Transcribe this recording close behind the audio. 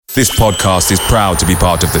This podcast is proud to be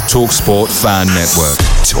part of the TalkSport Fan Network.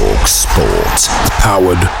 TalkSport.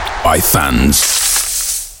 Powered by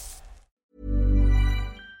fans.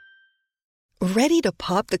 Ready to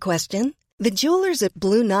pop the question? The jewelers at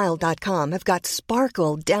BlueNile.com have got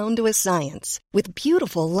sparkle down to a science with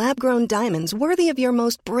beautiful lab-grown diamonds worthy of your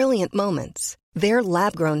most brilliant moments. Their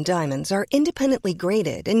lab-grown diamonds are independently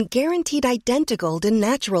graded and guaranteed identical to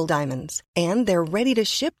natural diamonds. And they're ready to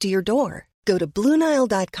ship to your door. Go to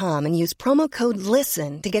BlueNile.com and use promo code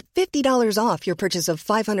LISTEN to get $50 off your purchase of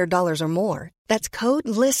 $500 or more. That's code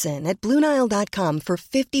LISTEN at BlueNile.com for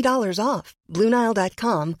 $50 off.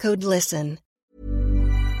 BlueNile.com, code LISTEN.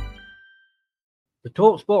 The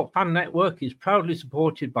TalkSport Fan Network is proudly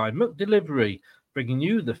supported by McDelivery, bringing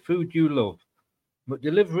you the food you love.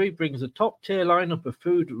 McDelivery brings a top-tier lineup of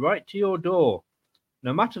food right to your door.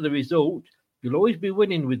 No matter the result, you'll always be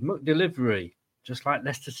winning with McDelivery, just like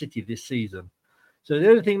Leicester City this season. So the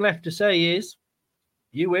only thing left to say is,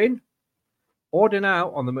 you win. Order now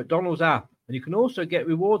on the McDonald's app, and you can also get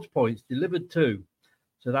rewards points delivered too.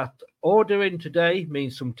 So that ordering today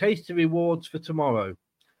means some tasty rewards for tomorrow.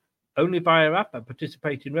 Only via app at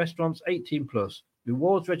participating restaurants, 18+.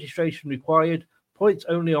 Rewards registration required. Points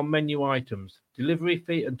only on menu items. Delivery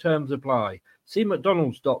fee and terms apply. See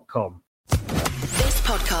mcdonalds.com. This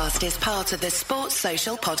podcast is part of the Sports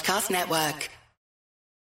Social Podcast Network.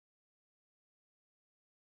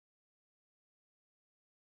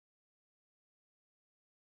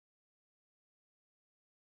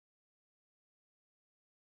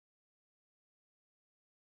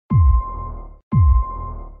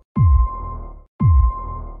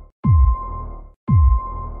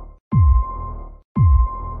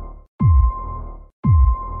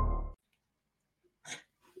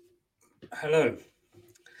 Hello.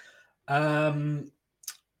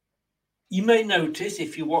 You may notice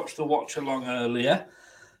if you watched the watch along earlier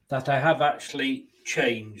that I have actually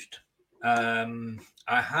changed. I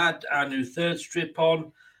had our new third strip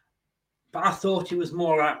on, but I thought it was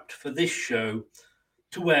more apt for this show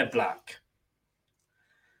to wear black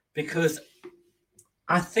because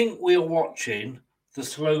I think we're watching the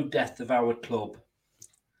slow death of our club.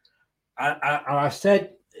 I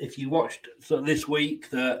said, if you watched this week,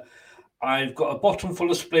 that I've got a bottom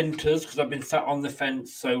full of splinters because I've been sat on the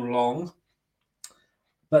fence so long.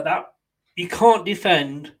 But that you can't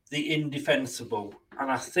defend the indefensible.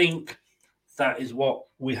 And I think that is what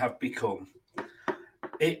we have become.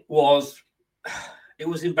 It was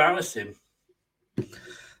embarrassing.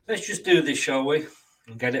 Let's just do this, shall we?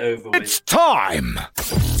 And get it over with. It's time!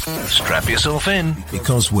 Strap yourself in,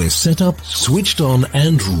 because we're set up, switched on,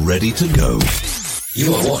 and ready to go.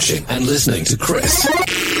 You are watching and listening to Chris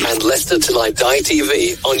and Leicester Till I Die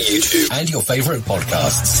TV on YouTube and your favourite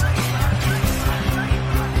podcasts.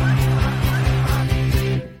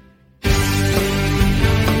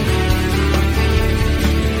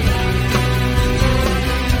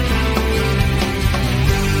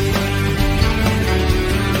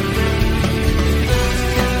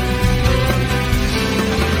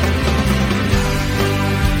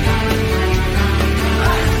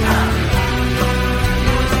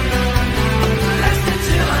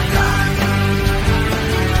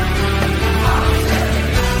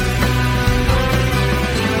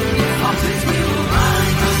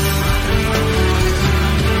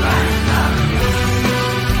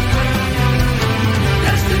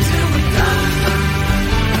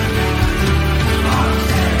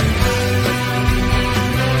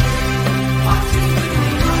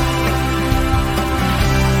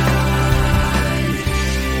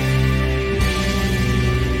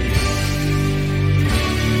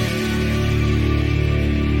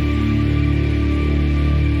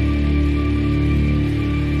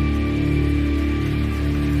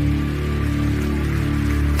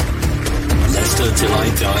 Till I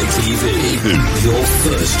Die TV, your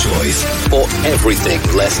first choice for everything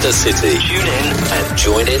Leicester City. Tune in and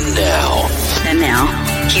join in now. And now,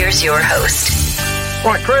 here's your host.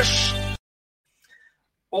 Right, Chris.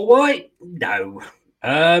 All right. No.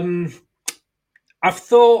 I've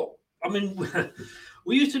thought,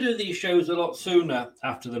 we used to do these shows a lot sooner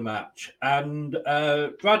after the match. And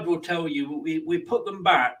Brad will tell you, we put them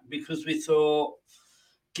back because we thought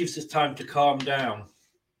gives us time to calm down.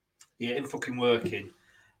 Yeah, in fucking working.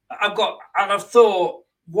 I've thought,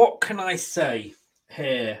 what can I say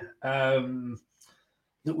here that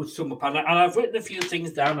would sum up? And I've written a few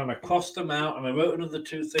things down and I crossed them out and I wrote another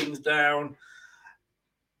two things down.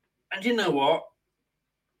 And you know what?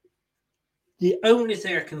 The only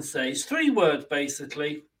thing I can say is three words,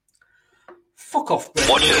 basically. Fuck off, Brett.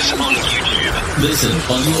 Watch us on YouTube. Listen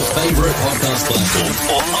on your favourite podcast platform.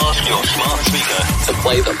 Or ask your smart speaker to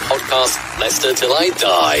play the podcast Leicester Till I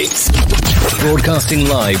Die. Broadcasting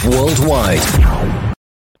live worldwide.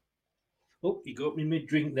 Oh, you got me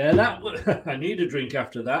mid-drink there. I need a drink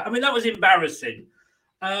after that. I mean, that was embarrassing.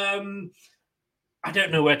 I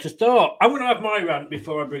don't know where to start. I'm going to have my rant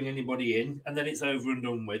before I bring anybody in, and then it's over and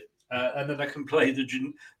done with. And then I can play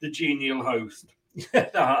the genial host.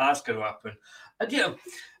 That's going to happen. And yeah,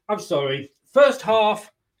 I'm sorry. First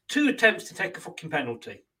half, 2 attempts to take a fucking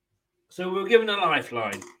penalty. So we were given a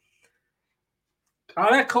lifeline.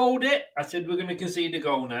 I called it. I said we're going to concede a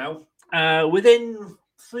goal now. Within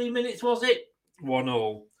 3 minutes, was it?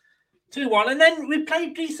 1-1. 2-1. And then we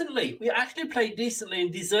played decently. We actually played decently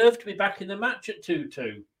and deserved to be back in the match at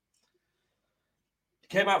 2-2.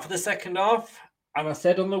 Came out for the second half, and I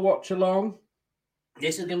said on the watch along,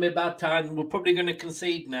 this is going to be a bad time. We're probably going to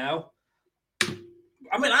concede now.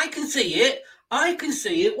 I mean, I can see it.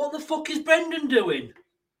 What the fuck is Brendan doing?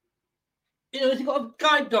 You know, has he got a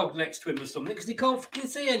guide dog next to him or something? Because he can't fucking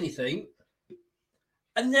see anything.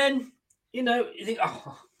 And then, you know, you think,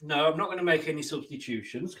 oh, no, I'm not going to make any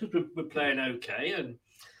substitutions because we're playing okay.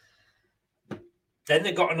 And then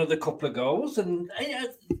they got another couple of goals. And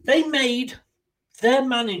they made their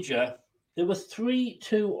manager, there was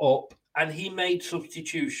 3-2 up. And he made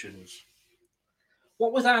substitutions.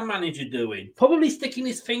 What was our manager doing? Probably sticking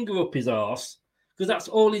his finger up his arse, because that's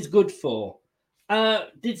all he's good for.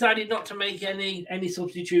 Decided not to make any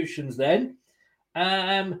substitutions then.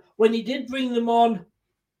 When he did bring them on,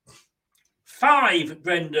 5,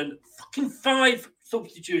 Brendan, fucking 5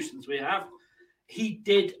 substitutions we have. He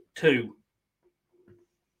did 2.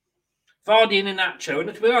 Vardy and Iheanacho,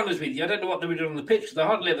 and to be honest with you, I don't know what they were doing on the pitch because I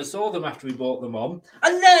hardly ever saw them after we brought them on.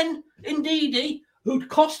 And then, Ndidi, who'd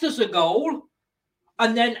cost us a goal,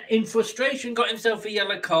 and then in frustration got himself a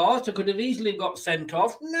yellow card, so could have easily got sent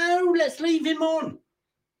off. No, let's leave him on.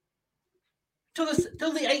 Till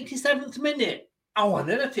the 87th minute. Oh, and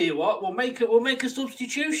then I tell you what, we'll make a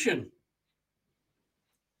substitution.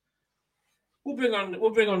 We'll bring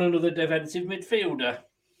on another defensive midfielder.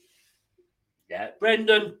 Yeah,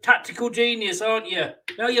 Brendan, tactical genius, aren't you?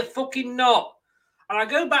 No, you're fucking not. And I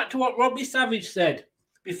go back to what Robbie Savage said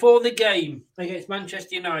before the game against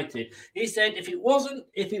Manchester United. He said if it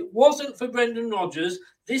wasn't for Brendan Rodgers,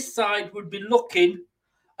 this side would be looking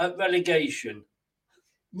at relegation.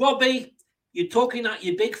 Robbie, you're talking at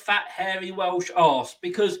your big fat hairy Welsh arse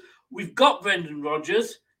because we've got Brendan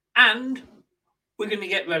Rodgers and we're going to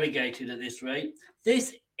get relegated at this rate.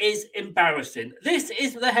 This is embarrassing. This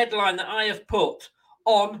is the headline that I have put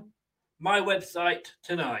on my website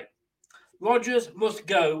tonight. Rodgers must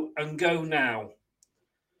go and go now.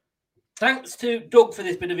 Thanks to Doug for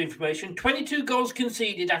this bit of information. 22 goals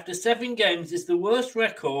conceded after 7 games is the worst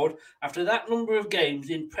record after that number of games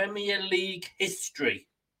in Premier League history.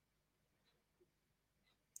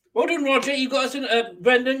 Well done, Roger. You got us,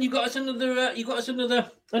 Brendan. You got us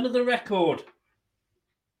another record.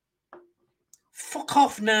 Fuck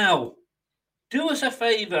off now. Do us a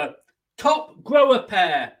favour. Top grower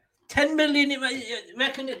pair. 10 million,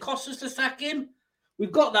 reckon it costs us to sack him?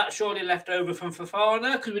 We've got that surely left over from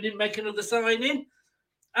Fofana because we didn't make another signing.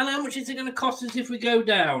 And how much is it going to cost us if we go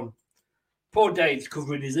down? Poor Dave's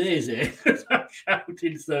covering his ears here because I'm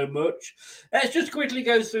shouting so much. Let's just quickly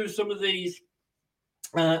go through some of these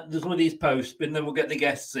posts, and then we'll get the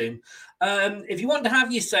guests in. If you want to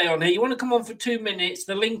have your say on here, you want to come on for 2 minutes,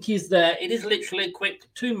 the link is there. It is literally a quick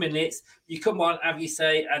 2 minutes. You come on, have your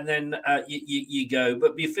say, and then you go.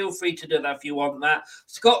 But you feel free to do that if you want that.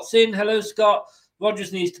 Scott's in. Hello, Scott.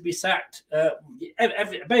 Rodgers needs to be sacked.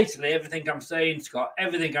 Basically, everything I'm saying, Scott,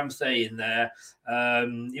 everything I'm saying there.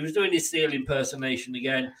 He was doing his Seal impersonation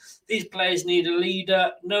again. These players need a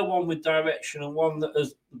leader, no one with direction and one that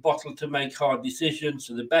has the bottle to make hard decisions,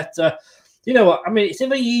 so the better. You know what? I mean, it's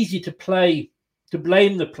very easy to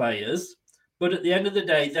blame the players, but at the end of the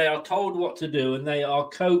day, they are told what to do and they are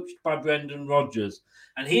coached by Brendan Rodgers.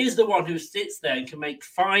 And he's the one who sits there and can make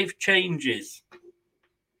 5 changes.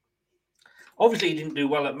 Obviously, he didn't do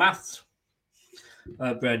well at maths,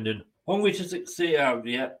 Brendan. Hungry to succeed. Oh,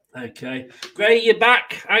 yeah. Okay. Gray, you're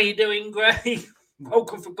back. How you doing, Gray?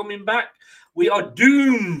 Welcome for coming back. We are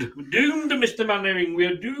doomed. We're doomed, Mr. Mannering. We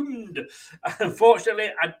are doomed.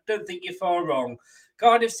 Unfortunately, I don't think you're far wrong.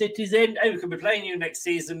 Cardiff City's in. Hey, we could be playing you next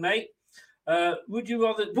season, mate. Would you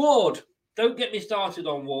rather... Ward. Don't get me started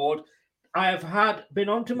on Ward. I have been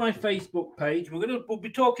onto my Facebook page. We'll be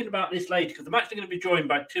talking about this later because I'm actually going to be joined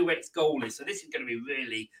by 2 ex-goalies. So this is going to be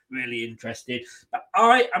really, really interesting. But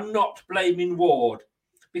I am not blaming Ward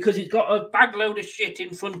because he's got a bag load of shit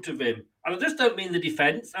in front of him. And I just don't mean the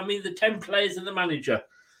defence. I mean the 10 players and the manager.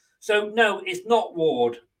 So, no, it's not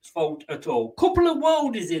Ward's fault at all. Couple of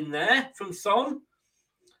worldies in there from Son.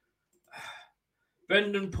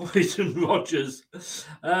 Brendan Poison Rogers.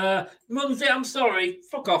 Mumsy, I'm sorry.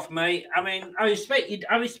 Fuck off, mate. I mean, I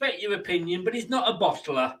respect your opinion, but he's not a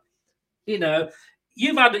bottler. You know,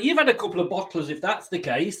 you've had a couple of bottlers, if that's the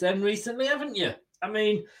case, then recently, haven't you? I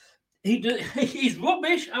mean, he's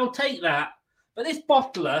rubbish. I'll take that. But this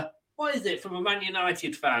bottler, what is it from a Man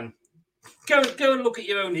United fan? Go and look at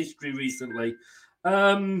your own history recently.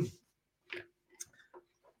 Again,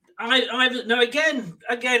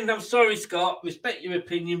 I'm sorry, Scott. Respect your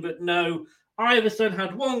opinion, but no. Iverson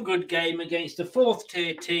had one good game against a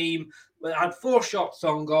fourth-tier team, but had 4 shots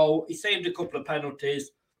on goal. He saved a couple of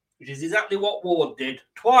penalties, which is exactly what Ward did.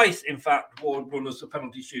 Twice, in fact, Ward won us a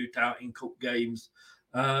penalty shootout in cup games.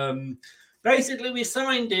 Basically, we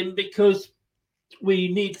signed him because we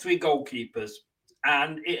need 3 goalkeepers.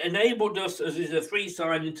 And it enabled us, as is a free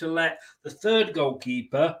signing, to let the third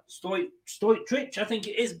goalkeeper, Stojcic, I think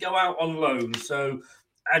it is, go out on loan. So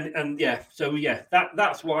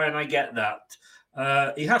that's why, and I get that.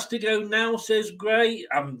 He has to go now, says Gray.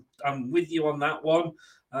 I'm with you on that one.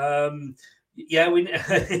 So, do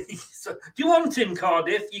you want him,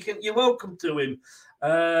 Cardiff? You're welcome to him.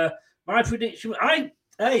 My prediction, I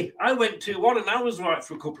went 2-1 and I was right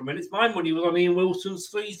for a couple of minutes. My money was on Ian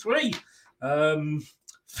Wilson's 3-3.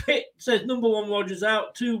 Fit says number 1 Rodgers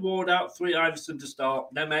out, 2 Ward out, 3 Iverson to start.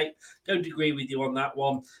 No, mate, don't agree with you on that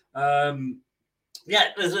one. As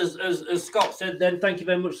Scott said then, thank you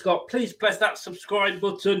very much, Scott. Please press that subscribe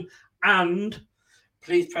button and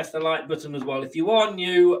please press the like button as well. If you are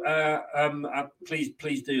new,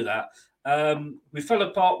 please do that. We fell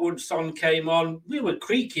apart once Son came on. We were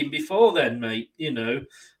creaking before then, mate, you know.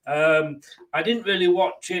 I didn't really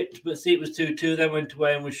watch it, but see it was 2-2, then went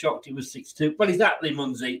away and was shocked it was 6-2. Well, exactly,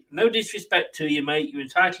 Munsey. No disrespect to you, mate. You're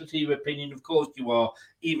entitled to your opinion. Of course you are,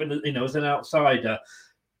 even, you know, as an outsider.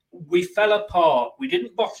 We fell apart. We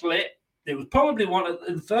didn't bottle it. It was probably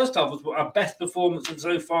in the first half was our best performance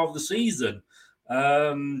so far of the season.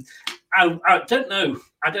 I don't know.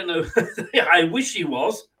 I wish he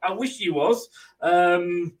was.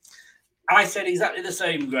 I said exactly the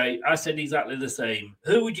same, Gray. I said exactly the same.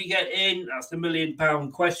 Who would you get in? That's the £1 million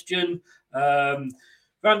question.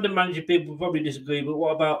 Random manager people probably disagree, but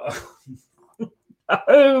what about...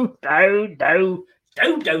 No.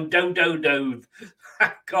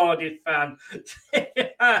 Cardiff fan.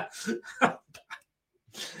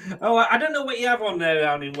 Oh, I don't know what you have on there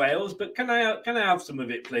down in Wales, but can I have some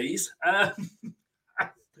of it, please? I've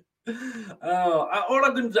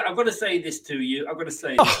got to say this to you.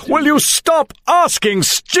 Will you stop asking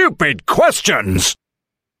stupid questions?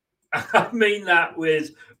 I mean that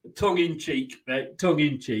with tongue in cheek, mate. Tongue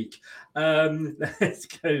in cheek. Let's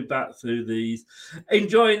go back through these.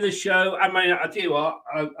 Enjoying the show. I mean, I tell you what,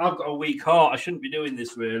 I've got a weak heart. I shouldn't be doing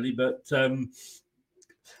this really, but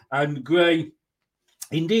and Gray,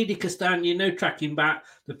 indeed, Castagna, no tracking back.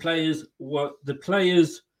 The players want the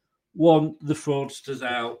fraudsters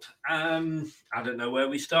out. I don't know where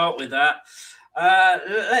we start with that.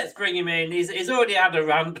 Let's bring him in. He's already had a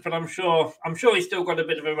rant, but I'm sure he's still got a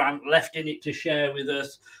bit of a rant left in it to share with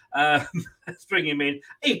us. Let's bring him in.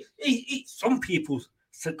 Some people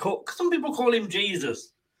call him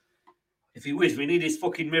Jesus. If he wishes, we need his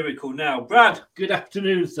fucking miracle now. Brad, good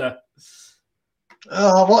afternoon, sir.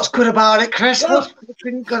 Oh, what's good about it, Chris? What's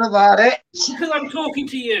good about it? Because I'm talking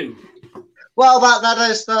to you. Well,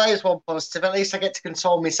 that is one positive. At least I get to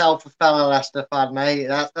console myself, a fellow Leicester fan, mate.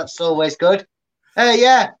 That's always good. I'm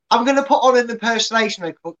going to put on an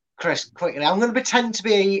impersonation, Chris, quickly. I'm going to pretend to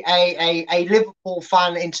be a Liverpool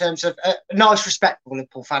fan in terms of a nice, respectful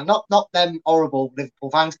Liverpool fan, not them horrible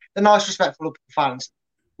Liverpool fans. The nice, respectful Liverpool fans.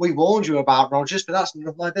 We warned you about Rodgers, but that's none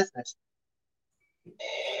of my business.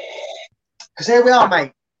 Because here we are,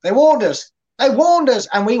 mate. They warned us, and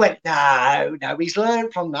we went, no. He's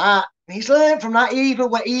learned from that. He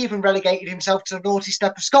even relegated himself to the naughty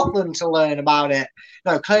step of Scotland to learn about it.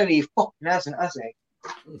 No, clearly he fucking hasn't, has he?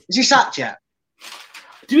 Is he sacked yet?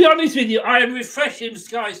 To be honest with you, I am refreshing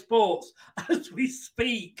Sky Sports as we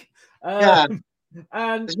speak. And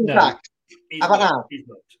no, how about now?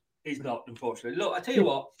 He's not, unfortunately. Look, I tell you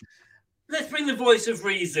what, let's bring the voice of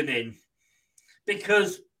reason in,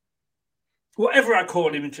 because whatever I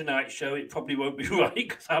call him in tonight's show, it probably won't be right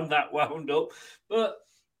because I'm that wound up. But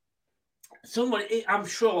I'm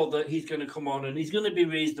sure that he's going to come on and he's going to be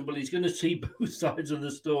reasonable. He's going to see both sides of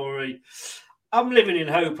the story. I'm living in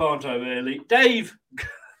hope, aren't I, really? Dave,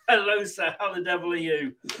 Hello, sir. How the devil are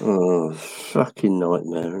you? Oh, fucking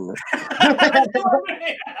nightmare, isn't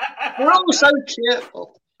it? We're all so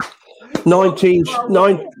cheerful. 19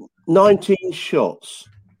 shots,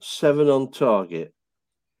 7 on target,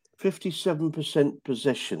 57%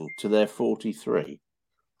 possession to their 43,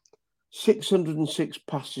 606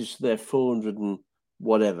 passes to their 400 and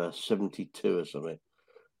whatever, 72 or something.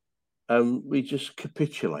 We just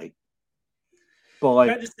capitulate. By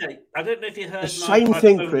Can I just say, I don't know if you heard the same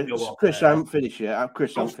thing, Chris. I haven't finished yet.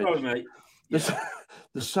 Chris, I'm sorry, finished. mate.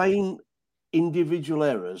 The same individual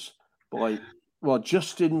errors by, well,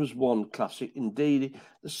 Justin was one classic. Indeed,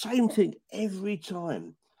 the same thing every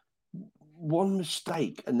time. One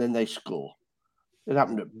mistake and then they score. It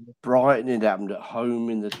happened at Brighton. It happened at home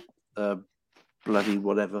in the bloody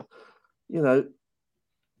whatever. You know,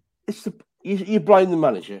 it's you blame the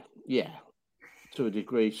manager, yeah, to a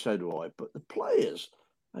degree. So do I. But the players,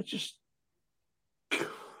 I just.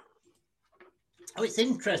 Oh, it's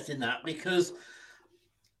interesting that, because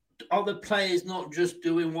are the players not just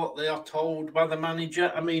doing what they are told by the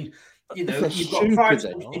manager? I mean, you know, you've got 5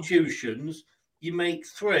 substitutions, you make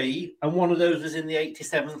 3, and one of those is in the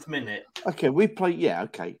 87th minute. Okay, we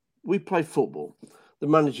play football. The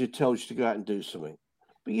manager tells you to go out and do something,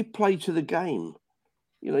 but you play to the game.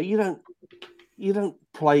 You know, you don't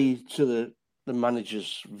play to the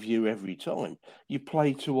manager's view every time. You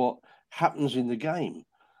play to what happens in the game.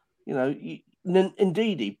 You know,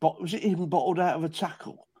 indeed, was it even bottled out of a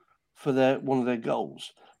tackle for one of their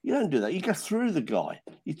goals? You don't do that. You go through the guy.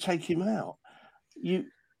 You take him out. You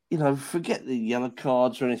know, forget the yellow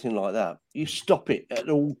cards or anything like that. You stop it at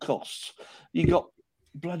all costs. You got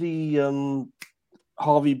bloody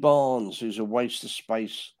Harvey Barnes, who's a waste of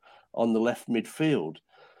space on the left midfield.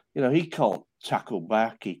 You know, he can't tackle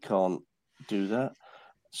back. He can't do that.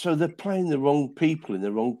 So they're playing the wrong people in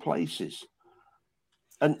the wrong places.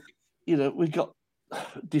 And, you know, we've got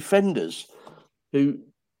defenders who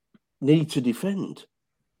need to defend.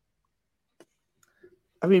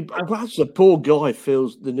 I mean, perhaps the poor guy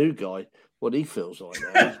feels, the new guy, what he feels like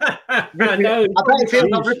now. I bet he feels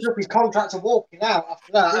like ripping up his contract and walking out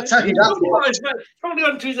after that. I'll tell you that. Probably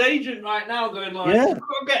on to his agent right now going like, I've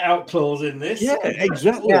got a get out clause in this. Yeah,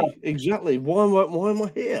 exactly. Exactly. Why am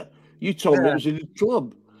I here? You told me it was a good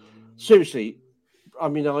club. Seriously, I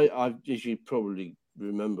mean, I as you probably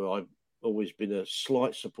remember, I've always been a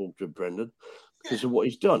slight supporter of Brendan because of what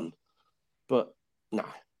he's done. But no,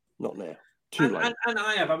 not now. Too late. And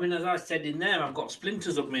I have. I mean, as I said in there, I've got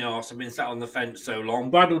splinters up my arse. I've been sat on the fence so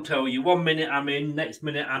long. Brad will tell you, 1 minute I'm in, next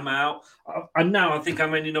minute I'm out. And now I think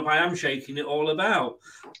I'm ending up, I am shaking it all about.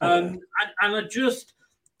 And I just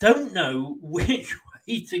don't know which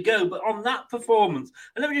way to go. But on that performance,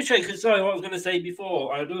 and let me just shake, sorry, what I was going to say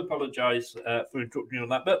before. I do apologise for interrupting you on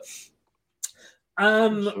that. But I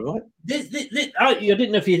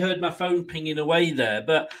didn't know if you heard my phone pinging away there,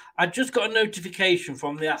 but I just got a notification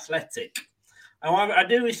from The Athletic. I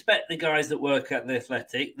do respect the guys that work at The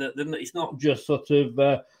Athletic, that it's not just sort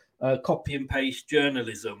of copy and paste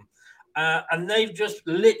journalism. And they've just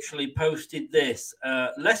literally posted this.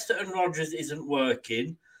 Leicester and Rodgers isn't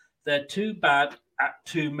working. They're too bad at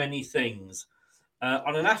too many things.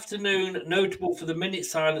 On an afternoon notable for the minute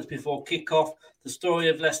silence before kickoff, the story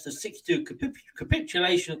of Leicester's 6-2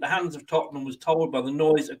 capitulation at the hands of Tottenham was told by the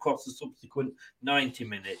noise across the subsequent 90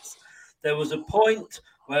 minutes. There was a point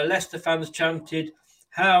where Leicester fans chanted,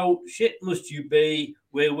 "How shit must you be?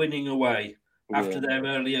 We're winning away," after their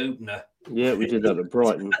early opener. Yeah, we did that at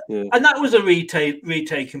Brighton. Yeah. And that was a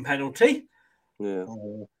retaken penalty. Yeah.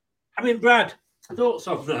 I mean, Brad, thoughts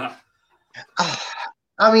on that?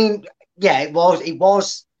 I mean, yeah, it was.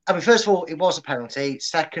 I mean, first of all, it was a penalty.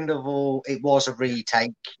 Second of all, it was a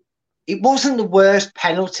retake. It wasn't the worst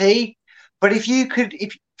penalty, but if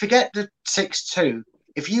forget the 6-2,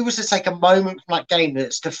 if you was to take a moment from that game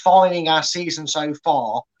that's defining our season so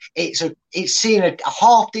far, it's seeing a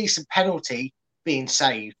half decent penalty being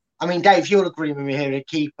saved. I mean, Dave, you'll agree with me here, a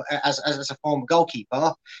keeper as a former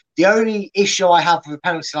goalkeeper. The only issue I have with a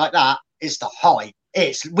penalty like that is the height.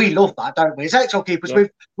 We love that, don't we? As ex-goalkeepers,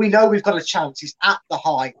 we know we've got a chance. It's at the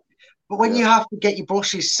height. But when you have to get your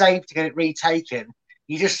brushes saved to get it retaken,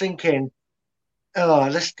 you're just thinking, oh,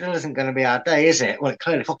 this still isn't going to be our day, is it? Well, it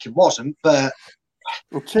clearly fucking wasn't, but...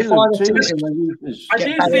 I do feel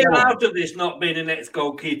out of this not being an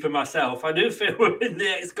ex-goalkeeper myself. I do feel we're in the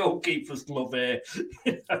ex-goalkeepers club here.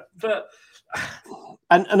 But...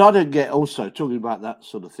 And I don't get, also, talking about that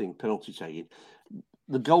sort of thing, penalty taking,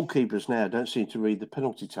 the goalkeepers now don't seem to read the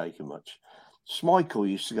penalty taker much. Schmeichel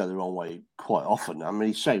used to go the wrong way quite often. I mean,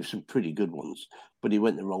 he saved some pretty good ones, but he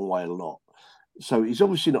went the wrong way a lot. So he's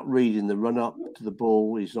obviously not reading the run up to the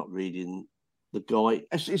ball. He's not reading the guy.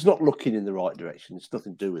 He's not looking in the right direction. It's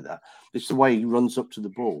nothing to do with that. It's the way he runs up to the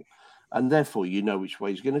ball. And therefore, you know which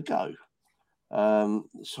way he's going to go.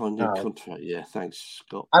 Signed a contract. Yeah, thanks,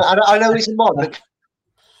 Scott. I know he's in mod.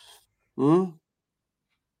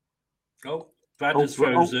 Oh, Brad is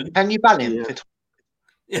frozen. Can you ban him?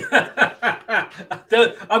 Yeah.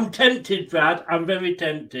 I'm tempted, Brad. I'm very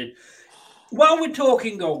tempted. While we're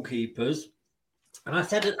talking goalkeepers, and I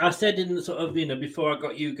said in the sort of, before I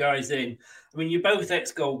got you guys in, I mean, you're both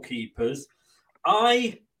ex-goalkeepers.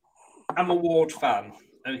 I am a Ward fan,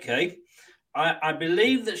 okay? I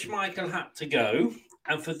believe that Schmeichel had to go.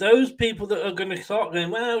 And for those people that are going to start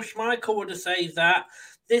going, well, Schmeichel would have saved that.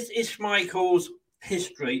 This is Schmeichel's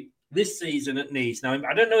history this season at Nice. Now,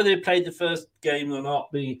 I don't know whether he played the first game or not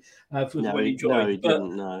when he joined. No, he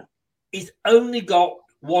didn't, no. He's only got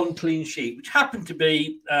one clean sheet, which happened to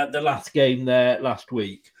be the last game there last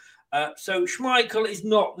week. So Schmeichel is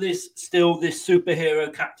not this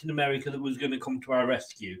superhero Captain America that was going to come to our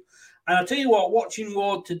rescue. And I'll tell you what, watching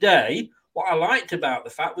Ward today, what I liked about the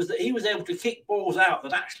fact was that he was able to kick balls out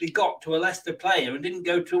that actually got to a Leicester player and didn't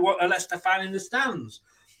go to a Leicester fan in the stands.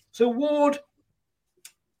 So Ward,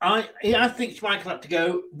 I think Schmeichel had to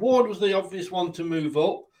go. Ward was the obvious one to move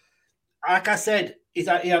up. Like I said, he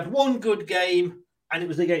had one good game, and it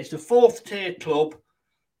was against a fourth-tier club,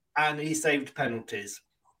 and he saved penalties.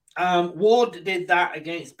 Ward did that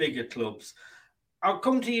against bigger clubs. I'll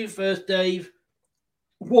come to you first, Dave.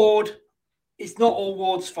 Ward, it's not all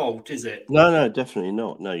Ward's fault, is it? No, definitely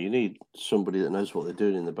not. No, you need somebody that knows what they're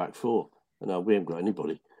doing in the back four. No, we haven't got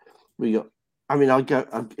anybody. We go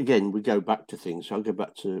back to things. So I go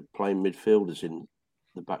back to playing midfielders in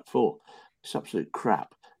the back four. It's absolute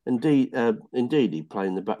crap. Indeed, he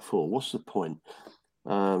playing the back four. What's the point?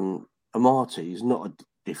 Amati is not a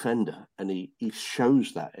defender, and he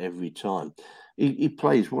shows that every time. He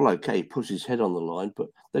plays well, okay, he puts his head on the line, but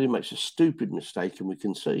then he makes a stupid mistake and we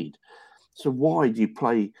concede. So why do you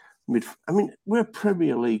play we're a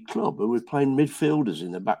Premier League club and we're playing midfielders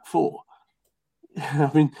in the back four. I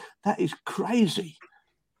mean, that is crazy.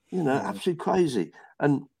 Absolutely crazy.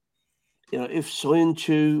 And, if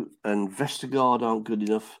Soyuncu and Vestergaard aren't good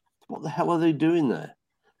enough, what the hell are they doing there?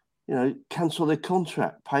 Cancel their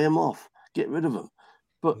contract, pay them off, get rid of them.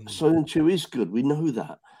 But Soyuncu is good. We know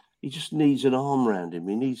that. He just needs an arm around him.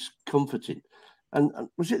 He needs comforting. And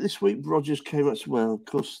was it this week Rodgers came out and said, well, of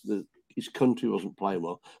course, his country wasn't playing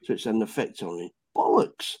well, so it's had an effect on him.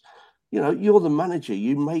 Bollocks. You're the manager.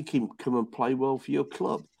 You make him come and play well for your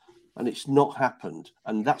club. And it's not happened.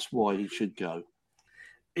 And that's why he should go.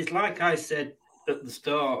 It's like I said at the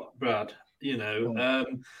start, Brad, he's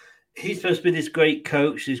supposed to be this great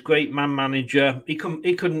coach, this great man manager. He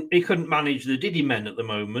couldn't manage the Diddy men at the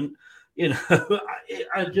moment.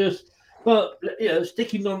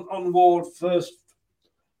 Sticking on Ward first,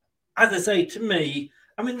 as I say, to me,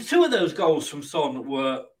 I mean, two of those goals from Son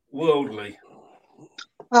were worldly.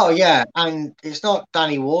 Oh yeah, and it's not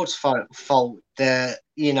Danny Ward's fault. The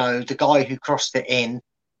guy who crossed it in,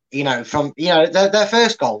 from their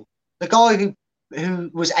first goal, the guy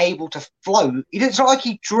who was able to float. It's not like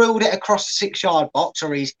he drilled it across the 6-yard box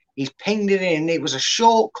or he's pinged it in. It was a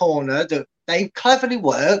short corner that they cleverly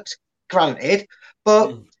worked, granted,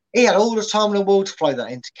 but he had all the time in the world to float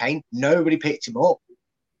that into Kane. Nobody picked him up.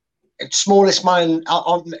 Smallest man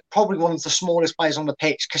on probably one of the smallest players on the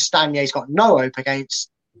pitch. Castagne's got no hope against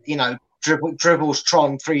dribbles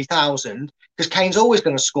Tron 3000 because Kane's always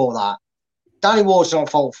going to score that. Danny Ward's not at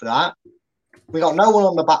fault for that. We got no one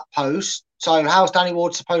on the back post, so how's Danny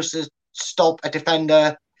Ward supposed to stop a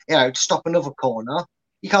defender? To stop another corner.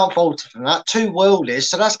 You can't fault him for that. 2 worldies,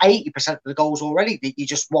 so that's 80% of the goals already that you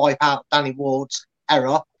just wipe out Danny Ward's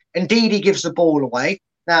error. Indeed, he gives the ball away.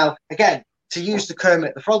 Now, again, to use the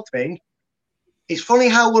Kermit the Frog thing, it's funny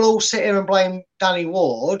how we'll all sit here and blame Danny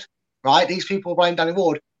Ward, right? These people blame Danny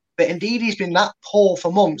Ward, but indeed he's been that poor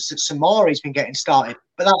for months that Samari's been getting started,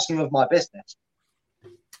 but that's none of my business.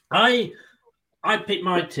 I picked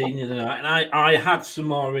my team the other night, and I had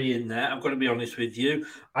Samari in there. I've got to be honest with you.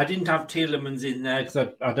 I didn't have Tielemans in there because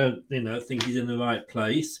I don't think he's in the right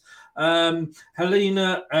place.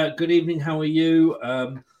 Helena, good evening. How are you?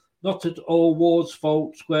 Not at all Ward's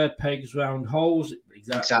fault. Square pegs, round holes.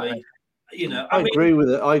 Exactly. I agree with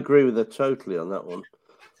it. I agree with her totally on that one.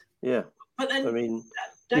 Yeah. But then,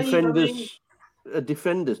 Dave,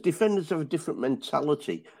 defenders have a different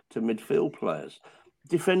mentality to midfield players.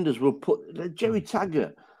 Defenders will put Jerry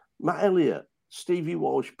Taggart, Matt Elliott, Stevie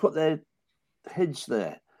Walsh, put their heads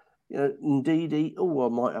there. Ndidi, I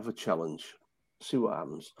might have a challenge. See what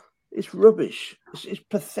happens. It's rubbish. It's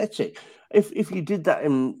pathetic. If you did that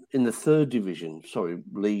in the third division,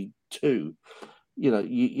 League Two,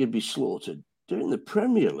 you'd be slaughtered. Doing the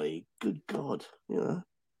Premier League, good God, Do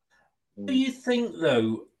you think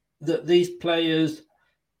though that these players,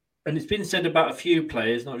 and it's been said about a few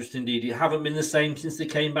players, not just Ndidi, haven't been the same since they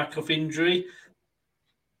came back off injury?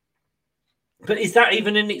 But is that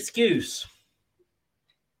even an excuse?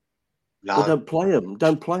 No. Well, don't play them.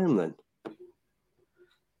 Don't play them then.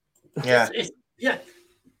 Yeah.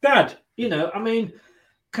 Bad.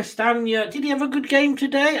 Castagna, did he have a good game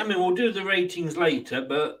today? I mean, we'll do the ratings later,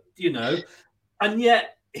 but, and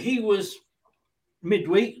yet he was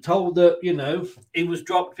midweek told that, he was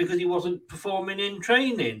dropped because he wasn't performing in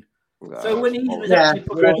training. So when he was actually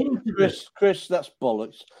put Chris, that's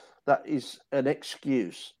bollocks. That is an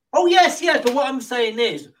excuse. Oh, yes, but what I'm saying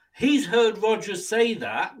is, he's heard Rodgers say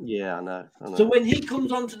that. Yeah, I know. So when he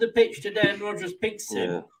comes onto the pitch today and Rodgers picks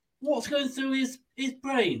him, what's going through his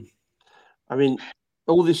brain? I mean,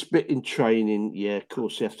 all this bit in training, of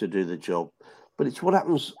course you have to do the job. But it's what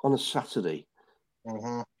happens on a Saturday.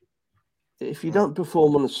 Mm-hmm. If you don't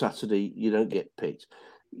perform on a Saturday, you don't get picked.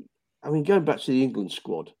 I mean, going back to the England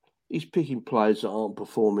squad, he's picking players that aren't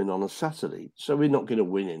performing on a Saturday. So we're not going to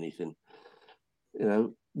win anything.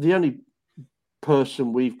 The only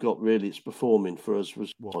person we've got really that's performing for us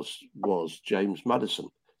was James Maddison.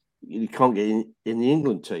 You can't get in the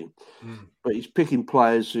England team, but he's picking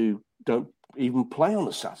players who don't even play on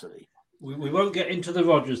a Saturday. We won't get into the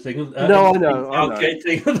Rodgers thing. No, I know.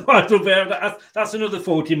 Thing. That's another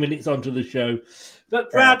 40 minutes onto the show.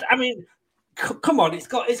 But Brad, I mean, come on, it's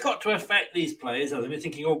got to affect these players. They're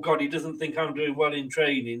thinking, oh God, he doesn't think I'm doing well in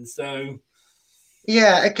training, so.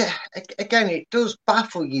 Yeah, again, it does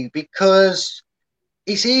baffle you because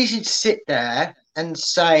it's easy to sit there and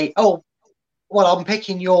say, oh, well, I'm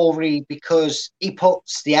picking Yuri because he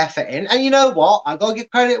puts the effort in. And you know what? I got to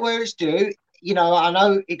give credit where it's due. I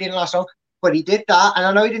know he didn't last long, but he did that. And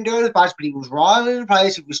I know he didn't do it as bad, but he was riling the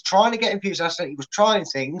players. He was trying to get enthusiastic. He was trying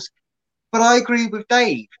things. But I agree with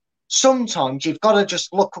Dave. Sometimes you've got to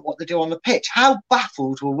just look at what they do on the pitch. How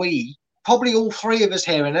baffled were we? Probably all three of us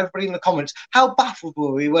here and everybody in the comments. How baffled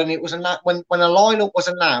were we when it was when a lineup was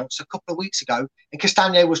announced a couple of weeks ago and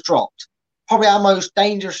Castagna was dropped? Probably our most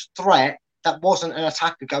dangerous threat that wasn't an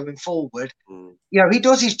attacker going forward. He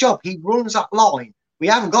does his job. He runs that line. We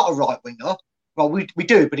haven't got a right winger. Well, we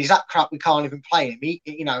do, but he's that crap. We can't even play him.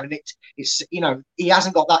 And it's he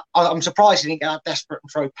hasn't got that. I'm surprised he didn't get that desperate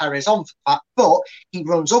and throw Perez on for that. But he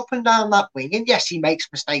runs up and down that wing, and yes, he makes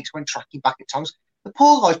mistakes when tracking back at times. The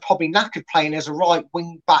poor guy's probably knackered playing as a right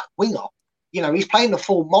wing back winger. He's playing the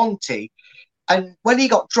full Monty, and when he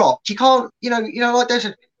got dropped, you can't. Like they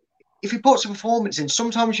said, if he puts a performance in,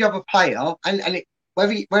 sometimes you have a player, and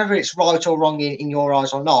whether it's right or wrong in your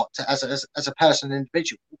eyes or not, as a person, an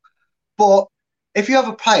individual, but if you have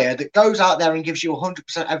a player that goes out there and gives you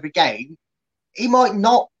 100% every game, he might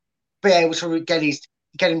not be able to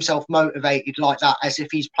get himself motivated like that as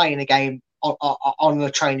if he's playing a game on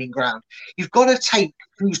the training ground. You've got to take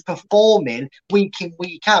who's performing week in,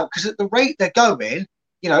 week out, because at the rate they're going,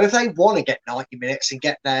 if they want to get 90 minutes and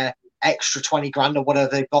get their extra 20 grand or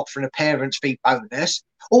whatever they've got for an appearance fee bonus,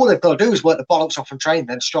 all they've got to do is work the bollocks off and train,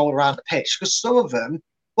 then stroll around the pitch. Because some of them,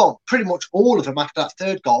 well, pretty much all of them after that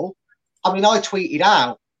third goal, I mean, I tweeted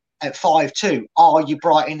out at 5-2, are you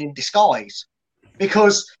Brighton in disguise?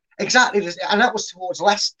 Because exactly, and that was towards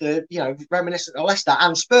Leicester, reminiscent of Leicester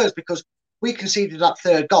and Spurs, because we conceded that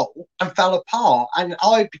third goal and fell apart. And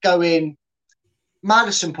I'd be going,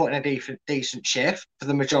 Maddison put in a decent shift for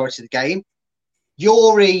the majority of the game.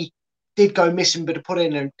 Yuri did go missing, but put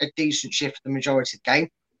in a decent shift for the majority of the game.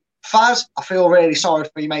 Faz, I feel really sorry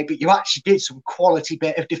for you, mate, but you actually did some quality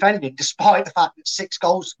bit of defending, despite the fact that 6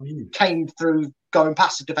 goals came through going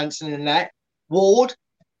past the defence and in the net. Ward,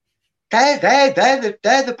 they're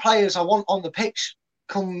the players I want on the pitch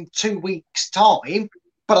come 2 weeks' time,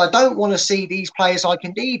 but I don't want to see these players like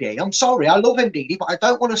Ndidi. I'm sorry, I love Ndidi, but I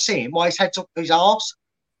don't want to see him while his head's up his arse.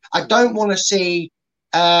 I don't want to see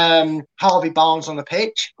Harvey Barnes on the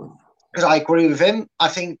pitch, because I agree with him. I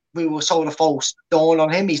think we were sold a false dawn on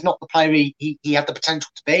him. He's not the player he had the potential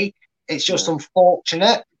to be. It's just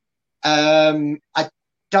unfortunate. I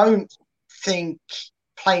don't think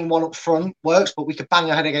playing one up front works, but we could bang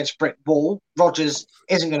our head against a brick wall. Rodgers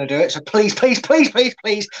isn't going to do it. So please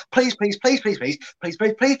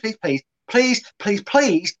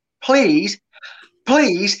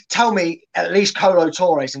tell me at least Kolo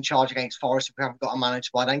Toure is in charge against Forest if we haven't got a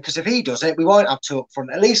manager by then. Because if he does it, we won't have 2 up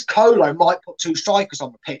front. At least Kolo might put 2 strikers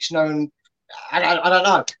on the pitch. No, I don't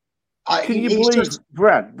know. Can you believe,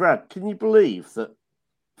 Brad? Can you believe that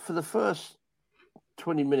for the first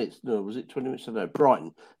 20 minutes, no, was it 20 minutes? I don't know,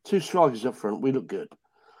 Brighton, 2 strikers up front, we looked good.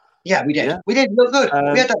 Yeah, we did. Yeah? We did look good.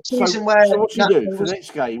 We had that season where... So what do you do? For the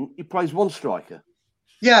next game, he plays 1 striker.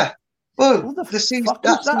 Yeah. Well, what the season, fuck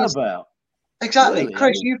was that about? Exactly. Really?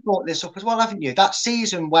 Chris, you brought this up as well, haven't you? That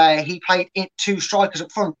season where he played 2 strikers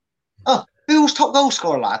up front. Oh, who was top goal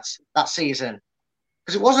scorer, lads, that season?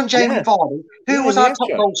 Because it wasn't Jamie Vardy. Who was our top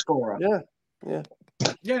goal scorer? Yeah,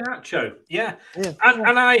 Nacho. Yeah.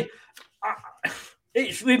 And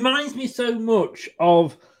it reminds me so much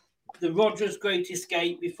of the Rodgers Great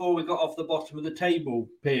Escape before we got off the bottom of the table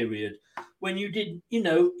period, when you did,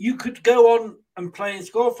 you could go on and play and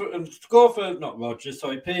score for not Rodgers,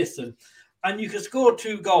 sorry, Pearson, and you could score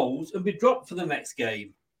 2 goals and be dropped for the next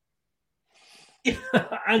game.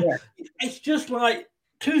 It's just like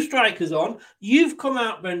 2 strikers on. You've come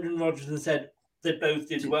out, Brendan Rodgers, and said they both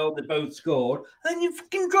did well, they both scored, and you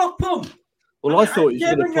fucking drop them. Well, I thought he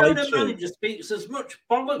was going to play 2. The manager speaks as much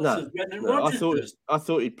bollocks as Brendan Rodgers does. I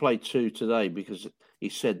thought he'd play 2 today because he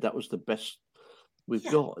said that was the best we've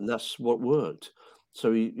got, and that's what worked.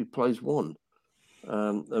 So he plays 1,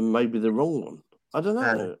 and maybe the wrong one. I don't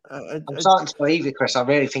know. I'm starting to believe it, Chris. I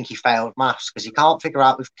really think he failed maths because he can't figure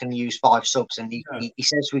out we can use 5 subs, and he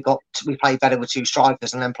says we play better with 2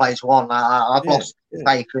 strikers, and then plays 1. I've lost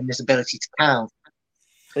faith in his ability to count.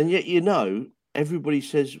 And yet, everybody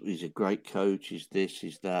says he's a great coach, he's this,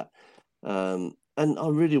 he's that. And I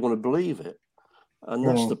really want to believe it. And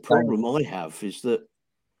that's the problem I have, is that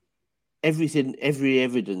every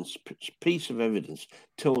piece of evidence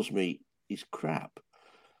tells me he's crap.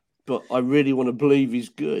 But I really want to believe he's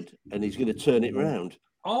good and he's going to turn it round.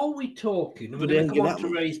 Are we talking, we're going to come on to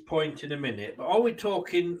Ray's point in a minute, but are we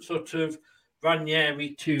talking sort of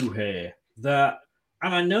Ranieri 2 here? And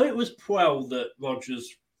I know it was Puel that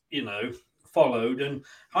Rodgers, followed, and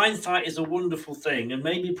hindsight is a wonderful thing, and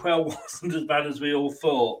maybe Puel wasn't as bad as we all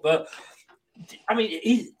thought, but I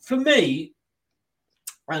mean, for me,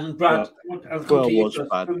 and Brad, for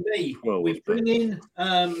me, we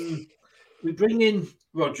bring in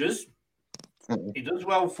Rodgers. He does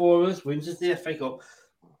well for us, wins us the FA Cup,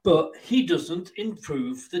 but he doesn't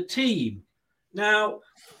improve the team. Now,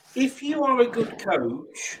 if you are a good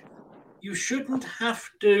coach, you shouldn't have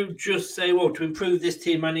to just say, well, to improve this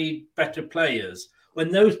team, I need better players,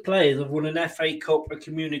 when those players have won an FA Cup, a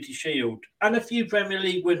Community Shield, and a few Premier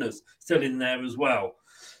League winners still in there as well.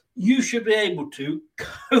 You should be able to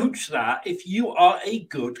coach that if you are a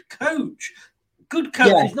good coach. Good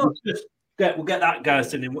coach is not just, we'll get that guy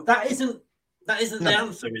in. That isn't the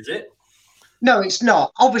answer, is it? No, it's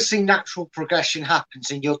not. Obviously, natural progression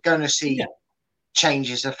happens, and you're going to see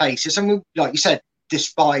changes of faces. I mean, like you said,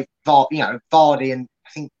 despite Vardy, and I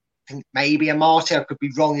think maybe Amati, I could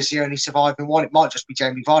be wrong, is the only surviving one. It might just be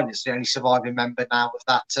Jamie Vardy that's the only surviving member now of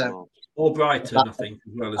that. Or Brighton, I think,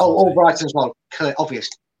 as well. Or Brighton as well.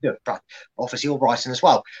 Obviously, all Brighton as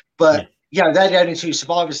well. But they're the only 2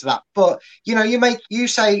 survivors of that. But you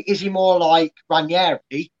say, is he more like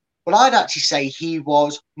Ranieri? Well, I'd actually say he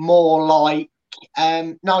was more like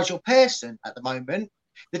Nigel Pearson at the moment.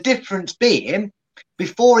 The difference being,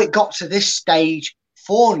 before it got to this stage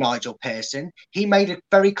for Nigel Pearson, he made a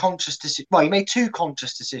very conscious decision. Well, he made 2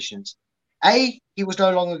 conscious decisions. A, he was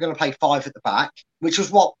no longer going to play 5 at the back, which was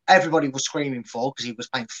what everybody was screaming for because he was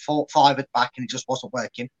playing 5 at the back and it just wasn't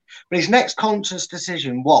working. But his next conscious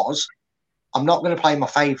decision was, I'm not going to play my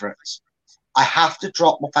favourites. I have to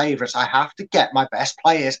drop my favourites. I have to get my best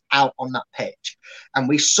players out on that pitch. And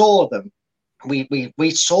we saw them.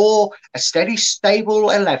 We saw a steady, stable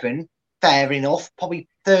 11, fair enough, probably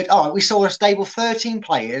third. All right, we saw a stable 13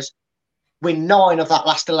 players win 9 of that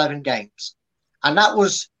last 11 games. And that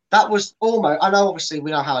was almost, I know obviously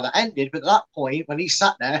we know how that ended, but at that point, when he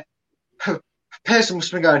sat there, Pearson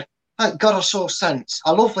must have been going, thank God I saw sense.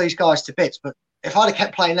 I love these guys to bits, but if I'd have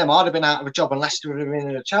kept playing them, I'd have been out of a job and Leicester would have been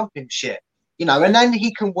in a championship. And then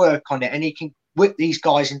he can work on it and he can whip these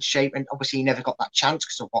guys into shape. And obviously he never got that chance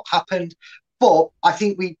because of what happened. But I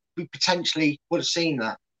think we potentially would have seen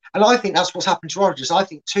that. And I think that's what's happened to Rodgers. I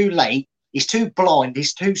think too late, he's too blind,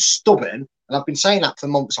 he's too stubborn. And I've been saying that for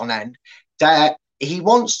months on end, that he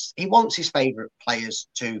wants his favourite players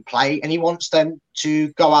to play and he wants them to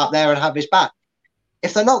go out there and have his back.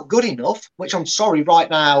 If they're not good enough, which I'm sorry right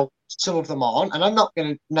now, some of them aren't, and I'm not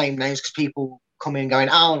going to name names because people come in going,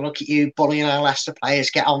 oh, look at you bullying our Leicester players,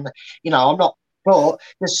 get on the, I'm not, but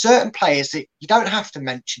there's certain players that you don't have to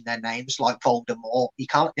mention their names, like Voldemort. You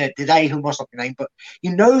can't, today who must not be named, but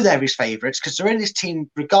they're his favourites because they're in this team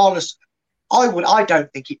regardless. I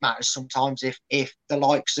don't think it matters sometimes if the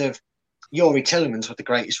likes of Yuri Tillemans, with the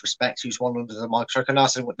greatest respect, who's one under the microscope. And I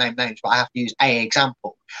said I wouldn't name names, but I have to use a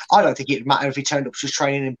example. I don't think it would matter if he turned up to his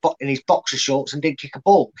training in his boxer shorts and didn't kick a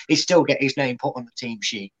ball. He'd still get his name put on the team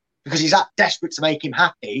sheet because he's that desperate to make him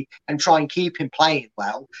happy and try and keep him playing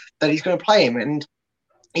well that he's going to play him. And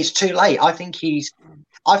it's too late. I think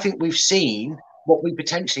we've seen what we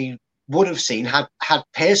potentially would have seen had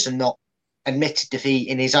Pearson not admitted defeat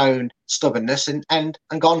in his own stubbornness and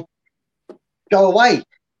gone, go away.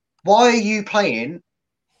 Why are you playing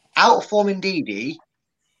out of form Ndidi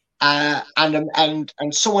and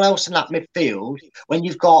someone else in that midfield when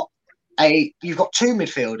you've got two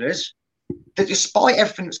midfielders that, despite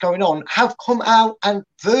everything that's going on, have come out and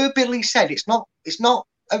verbally said it's not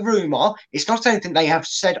a rumour, it's not anything they have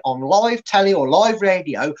said on live telly or live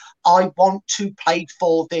radio. I want to play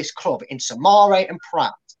for this club in Soumaré and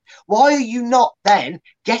Pratt. Why are you not then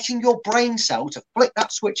getting your brain cell to flick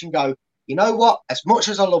that switch and go, you know what? As much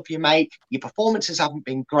as I love you, mate, your performances haven't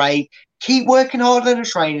been great. Keep working hard on the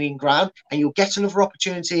training ground and you'll get another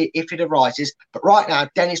opportunity if it arises. But right now,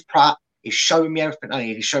 Dennis Pratt is showing me everything I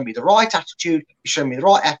need. He's showing me the right attitude. He's showing me the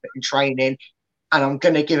right effort in training. And I'm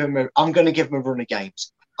going to give him a run of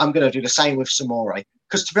games. I'm going to do the same with Soumaré.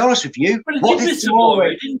 Because to be honest with you, what did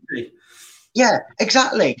Soumaré, didn't he? Yeah,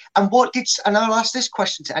 exactly. And I'll ask this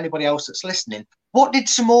question to anybody else that's listening. What did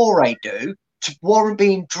Soumaré do to warrant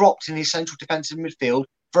being dropped in his central defensive midfield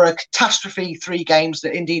for a catastrophe 3 games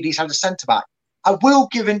that Ndidi's had a centre-back? I will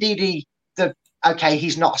give Ndidi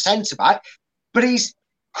he's not a centre-back, but he's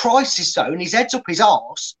crisis zone, his head's up his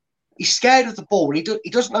arse, he's scared of the ball, he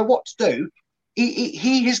doesn't know what to do.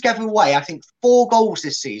 He has given away, I think, 4 goals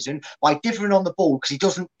this season by differing on the ball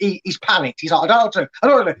because he's panicked. He's like, I don't know what to do. I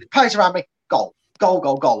don't know. Plays around me. Goal.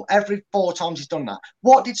 Every 4 times he's done that.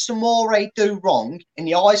 What did Soumaré do wrong in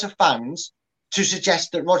the eyes of fans to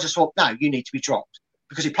suggest that Roger Swap, no, you need to be dropped?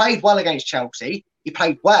 Because he played well against Chelsea. He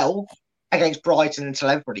played well against Brighton until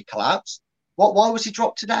everybody collapsed. Why was he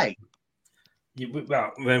dropped today? Yeah,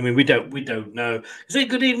 well, I mean, we don't know. Say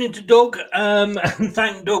good evening to Doug, and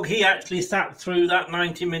thank Doug. He actually sat through that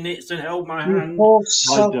 90 minutes and held my hand.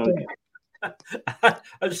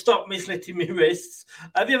 And stopped me slitting my wrists.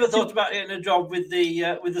 Have you ever thought about getting a job with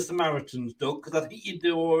the Samaritans, Doug? Because I think you'd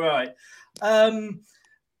do all right.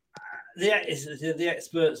 The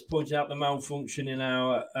experts pointed out the malfunction in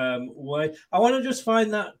our way. I want to just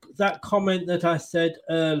find that comment that I said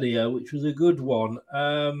earlier, which was a good one.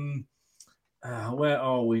 Where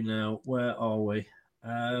are we now?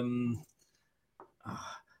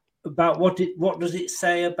 About what does it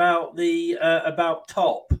say about the about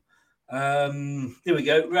Top? Here we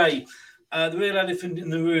go. Ray, the real elephant in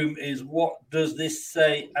the room is, what does this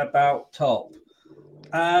say about Top?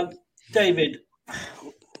 David.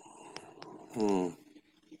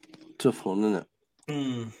 Tough one, isn't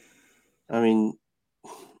it? I mean,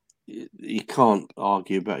 you can't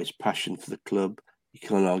argue about his passion for the club. You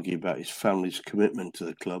can't argue about his family's commitment to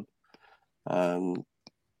the club.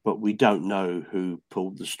 But we don't know who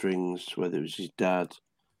pulled the strings, whether it was his dad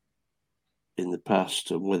in the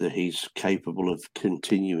past and whether he's capable of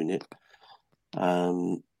continuing it.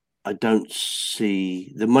 I don't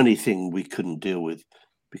see the money thing we couldn't deal with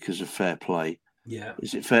because of fair play. Yeah.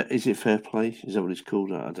 Is it fair play? Is that what it's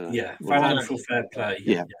called? I don't know. Yeah, financial fair play.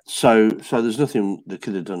 Yeah. So there's nothing they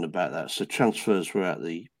could have done about that. So transfers were out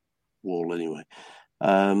the wall anyway.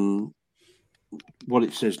 What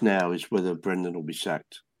it says now is whether Brendan will be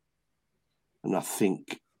sacked. And I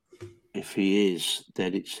think if he is,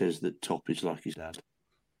 then it says that Top is like his dad.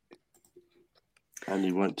 And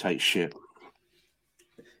he won't take shit.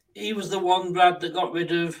 He was the one, Brad, that got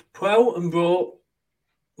rid of Puel and brought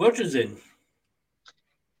Rodgers in.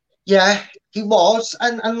 Yeah, he was.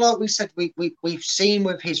 And like we said, we've seen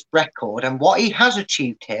with his record and what he has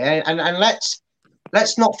achieved here. And let's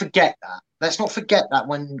not forget that. Let's not forget that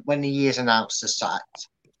when he is announced as sacked,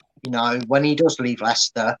 when he does leave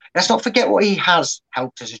Leicester, let's not forget what he has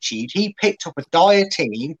helped us achieve. He picked up a dire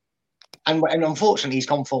team, and unfortunately he's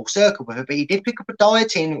gone full circle with it, but he did pick up a dire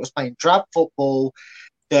team that was playing drab football,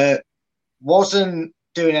 that wasn't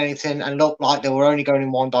doing anything and looked like they were only going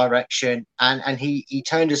in one direction. And he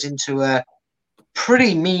turned us into a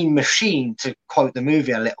pretty mean machine, to quote the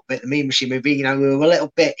movie a little bit, the Mean Machine movie. We were a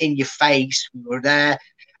little bit in your face. We were there.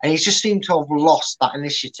 And he just seemed to have lost that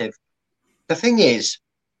initiative. The thing is,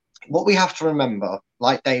 what we have to remember,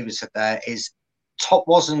 like David said there, is Top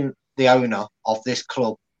wasn't the owner of this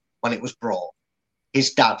club when it was brought.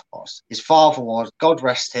 His dad was. His father was. God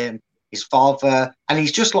rest him. His father, and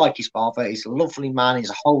he's just like his father. He's a lovely man. He's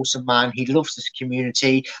a wholesome man. He loves this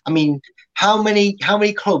community. I mean, how many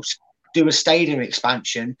clubs do a stadium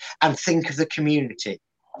expansion and think of the community?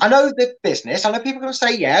 I know the business. I know people are going to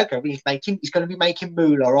say, yeah, okay, he's going to be making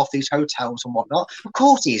moolah off these hotels and whatnot. Of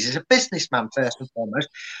course he is. He's a businessman first and foremost.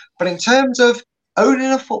 But in terms of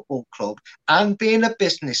owning a football club and being a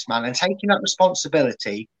businessman and taking that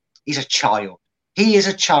responsibility, he's a child. He is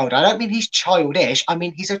a child. I don't mean he's childish. I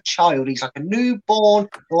mean he's a child. He's like a newborn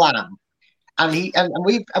lamb. And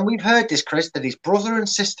we've heard this, Chris, that his brother and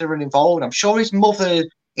sister are involved. I'm sure his mother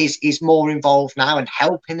is more involved now and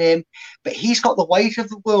helping him, but he's got the weight of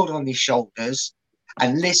the world on his shoulders.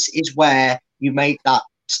 And this is where you make that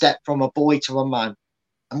step from a boy to a man.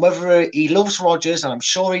 And whether he loves Rodgers, and I'm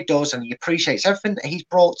sure he does, and he appreciates everything that he's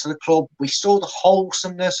brought to the club. We saw the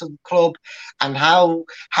wholesomeness of the club and how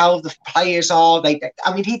the players are. He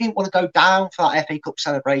didn't want to go down for that FA Cup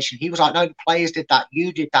celebration. He was like, no, the players did that,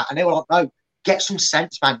 you did that. And they were like, no, get some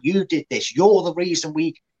sense, man. You did this. You're the reason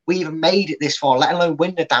we even made it this far, let alone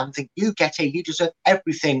win the damn thing. You get here. You deserve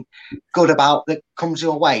everything good about that comes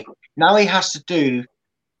your way. Now he has to do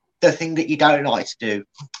the thing that you don't like to do.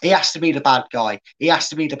 He has to be the bad guy. He has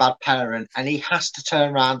to be the bad parent. And he has to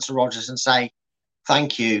turn around to Rodgers and say,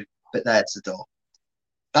 thank you, but there's the door.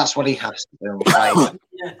 That's what he has to do.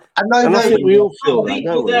 Yeah. And I think we all feel that,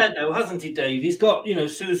 people there, though, hasn't he, Dave? He's got,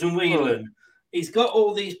 Susan Whelan. He's got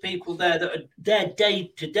all these people there that are there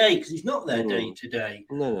day to day because he's not there day to day.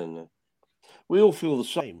 No. We all feel the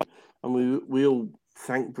same. And we all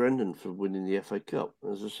thank Brendan for winning the FA Cup.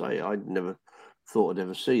 As I say, I never thought I'd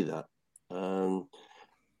ever see that.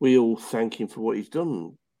 We all thank him for what he's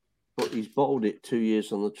done. But he's bottled it 2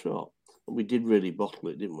 years on the trot. And we did really bottle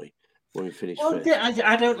it, didn't we? When we finished fifth.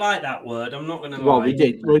 I don't like that word. I'm not going to lie. Well, we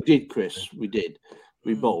did, Chris. We did.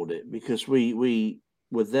 We bottled it because we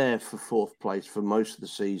were there for fourth place for most of the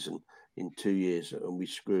season in 2 years, and we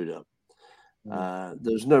screwed up.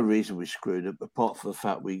 There was no reason we screwed up, apart from the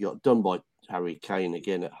fact we got done by Harry Kane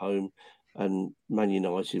again at home, and Man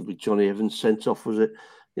United with Johnny Evans sent off, was it?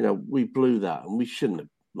 We blew that, and we shouldn't have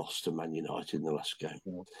lost to Man United in the last game.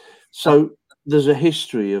 So there's a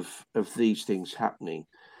history of these things happening.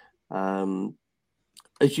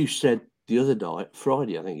 As you said the other night,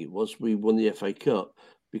 Friday, I think it was, we won the FA Cup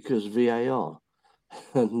because VAR.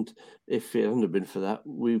 And if it hadn't been for that,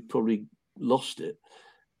 we probably lost it.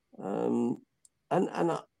 I don't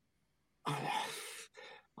know.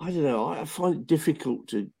 I find it difficult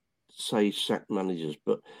to say sack managers,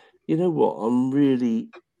 but you know what? I'm really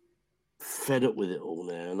fed up with it all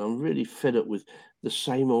now, and I'm really fed up with the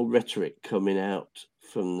same old rhetoric coming out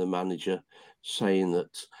from the manager saying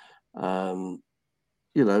that,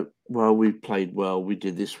 well, we played well, we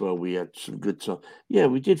did this well, we had some good time. Yeah,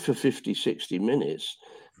 we did for 50, 60 minutes,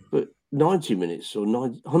 but 90 minutes or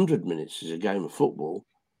 100 minutes is a game of football,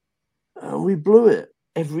 and we blew it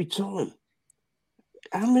every time.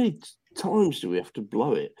 How many times do we have to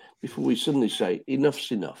blow it before we suddenly say,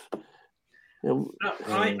 enough's enough?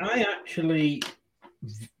 I actually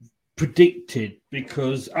predicted,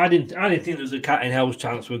 because I didn't think there was a cat in hell's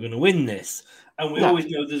chance we're going to win this. And we always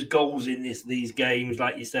know there's goals in these games,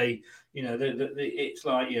 like you say. It's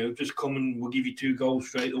like, just come and we'll give you 2 goals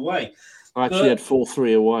straight away. I actually had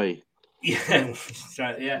 4-3 away. Yeah,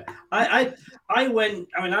 yeah. I went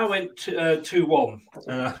 2-1.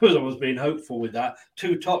 I was being hopeful with that,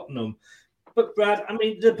 to Tottenham. But Brad,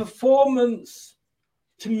 the performance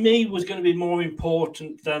to me was going to be more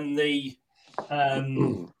important than the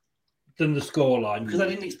scoreline, because I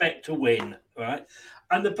didn't expect to win, right?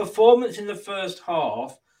 And the performance in the first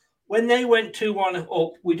half, when they went 2-1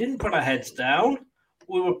 up, we didn't put our heads down.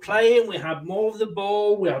 We were playing. We had more of the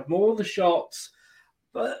ball. We had more of the shots.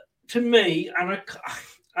 But to me, and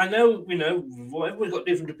I know, everyone's got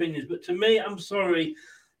different opinions, but to me, I'm sorry,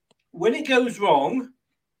 when it goes wrong,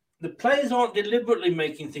 the players aren't deliberately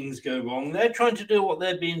making things go wrong. They're trying to do what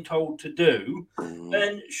they're being told to do.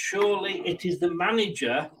 Then surely it is the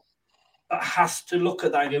manager that has to look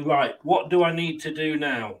at that and go, right, what do I need to do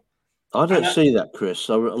now? I don't see that, Chris.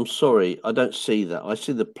 I'm sorry. I don't see that. I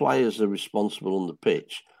see the players are responsible on the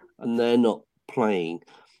pitch and they're not playing.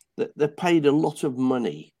 They're paid a lot of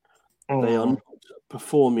money. They are not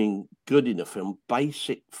performing good enough on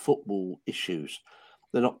basic football issues.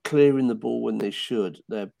 They're not clearing the ball when they should.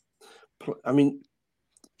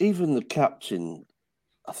 Even the captain,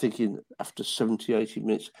 I think after 70, 80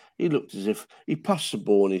 minutes, he looked as if he passed the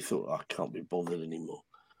ball and he thought, I can't be bothered anymore.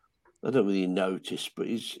 I don't really notice, but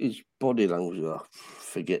his body language,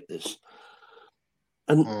 forget this.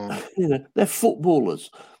 And, they're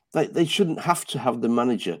footballers. They shouldn't have to have the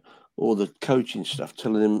manager or the coaching staff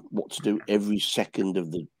telling them what to do every second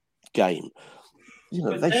of the game. You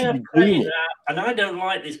know, but they should be playing doing it. out, and I don't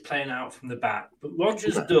like this playing out from the back, but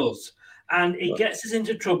Rodgers does. And it gets us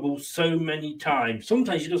into trouble so many times.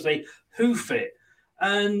 Sometimes you just say, hoof it.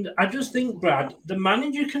 And I just think, Brad, the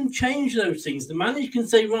manager can change those things. The manager can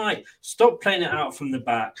say, right, stop playing it out from the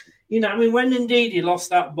back. You know, I mean, when Ndidi lost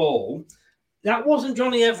that ball, that wasn't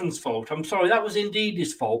Johnny Evans' fault. I'm sorry, that was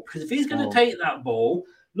Ndidi's fault. Because if he's going to take that ball,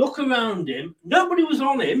 look around him. Nobody was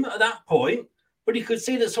on him at that point, but he could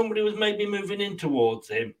see that somebody was maybe moving in towards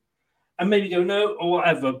him and maybe go, no, or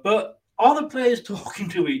whatever. But are the players talking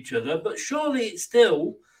to each other? But surely it's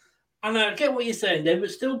still, and I get what you're saying, Dave,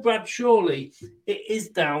 but still, Brad, surely it is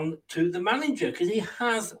down to the manager because he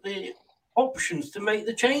has the options to make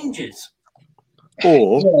the changes.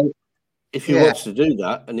 Or if he wants to do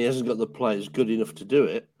that and he hasn't got the players good enough to do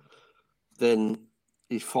it, then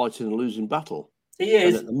he's fighting a losing battle. He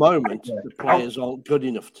is. And at the moment, the players aren't good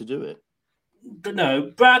enough to do it.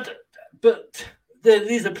 No, Brad, but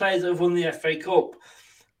these are players that have won the FA Cup.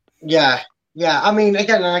 Yeah. I mean,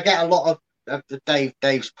 again, I get a lot of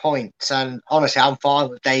Dave's points, and honestly, I'm fine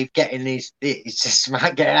with Dave getting his system,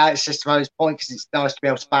 getting out his system on his point because it's nice to be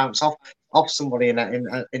able to bounce off somebody in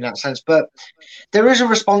that sense. But there is a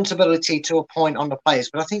responsibility to a point on the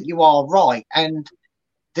players. But I think you are right, and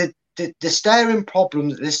the staring problem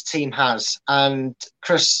that this team has, and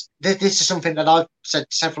Chris, this is something that I've said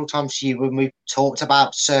several times to you when we've talked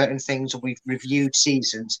about certain things or we've reviewed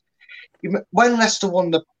seasons. When Leicester won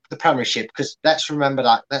the Premiership, because let's remember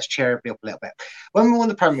that, let's cheer up a little bit. When we won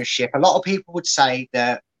the Premiership, a lot of people would say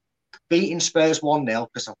that beating Spurs 1-0,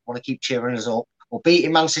 because I want to keep cheering us up, or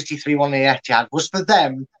beating Man City 3-1 at the Etihad was for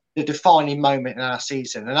them the defining moment in our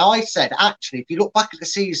season. And I said, actually, if you look back at the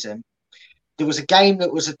season, there was a game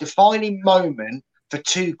that was a defining moment for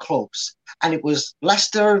two clubs, and it was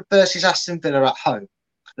Leicester versus Aston Villa at home.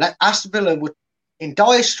 Aston Villa were in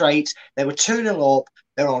dire straits. They were 2-0 up.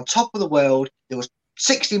 They were on top of the world. There was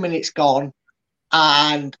 60 minutes gone,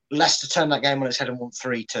 and Leicester turned that game on its head and won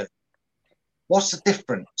 3-2. What's the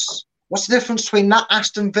difference? What's the difference between that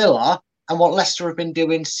Aston Villa and what Leicester have been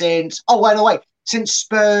doing since... since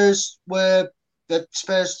Spurs were the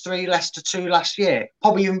Spurs 3, Leicester 2 last year,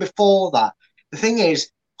 probably even before that. The thing is,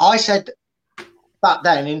 I said back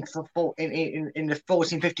then in the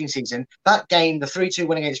 14-15 season, that game, the 3-2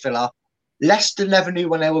 win against Villa, Leicester never knew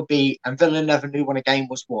when they were beat and Villa never knew when a game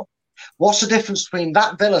was won. What's the difference between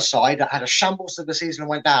that Villa side that had a shambles of the season and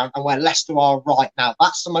went down and where Leicester are right now?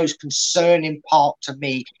 That's the most concerning part to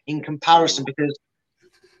me in comparison, because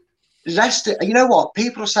Leicester, you know what?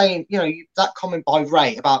 People are saying, that comment by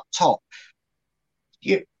Ray about Top,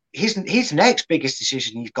 his next biggest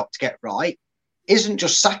decision you've got to get right isn't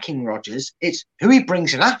just sacking Rodgers, it's who he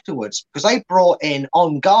brings in afterwards, because they brought in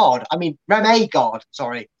Remy Gard,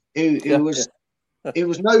 who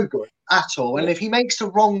was no good at all. And if he makes the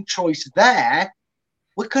wrong choice there,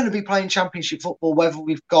 we're going to be playing Championship football, whether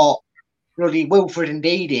we've got bloody Wilfred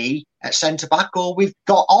Ndidi at centre-back or we've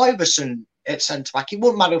got Iverson at centre-back. It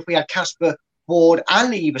wouldn't matter if we had Casper, Ward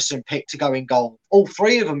and Iverson picked to go in goal, all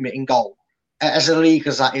three of them in goal, as a league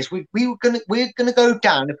as that is. We're going to go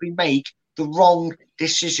down if we make the wrong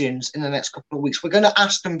decisions in the next couple of weeks. We're going to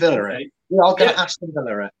Aston Villa it. We are going to Aston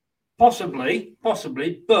Villa it. Possibly.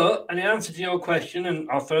 But, and in answer to your question, and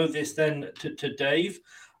I'll throw this then to Dave,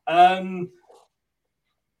 it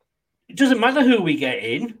doesn't matter who we get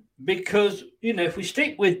in, because, if we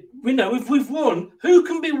stick with, if we've won, who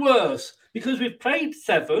can be worse? Because we've played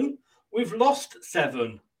 7, we've lost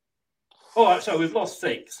 7. All right, so we've lost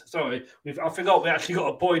 6. Sorry, I forgot we actually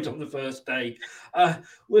got a point on the first day.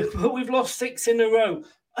 We've lost 6 in a row.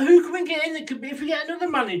 Who can we get in? That could be, if we get another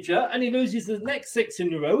manager and he loses the next 6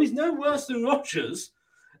 in a row, he's no worse than Rodgers.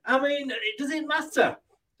 I mean, does it matter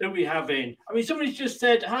who we have in? I mean, somebody's just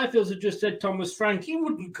said, Highfields have just said Thomas Frank. He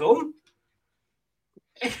wouldn't come.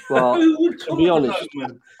 Well, who would come, to be honest,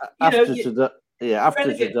 after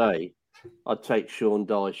today, I'd take Sean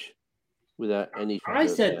Dyche without any. I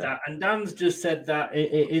said that, and Dan's just said that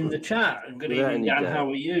in the chat. Good evening, Dan. How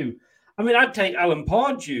are you? I mean, I'd take Alan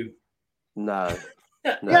Pardew. No.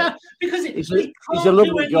 Yeah, because he's a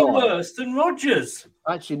lovely guy. Worse than Rodgers.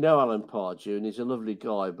 I actually know Alan Pardew, and he's a lovely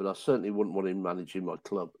guy, but I certainly wouldn't want him managing my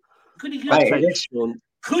club. Could he? What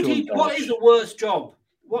is the worst job?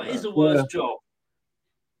 What is the worst job?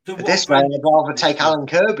 At this rate, I'd rather take Alan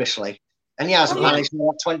Curbishley, and he hasn't managed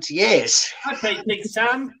more than 20 years. I'd take Big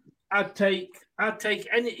Sam. I'd take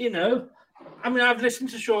any. I mean, I've listened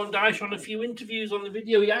to Sean Dyche on a few interviews on the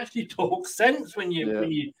video. He actually talks sense when he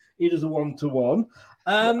does a 1-to-1.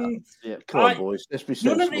 Come on, boys. Let's be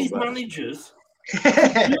sensible. None of these managers could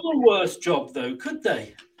do a worse job, though, could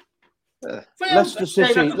they? Leicester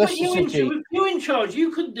City. You in charge.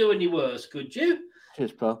 You couldn't do any worse, could you?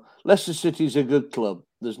 Cheers, pal. Leicester City's a good club.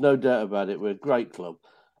 There's no doubt about it. We're a great club.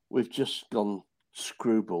 We've just gone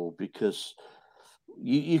screwball because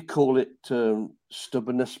you call it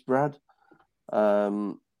stubbornness, Brad.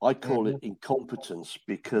 I call it incompetence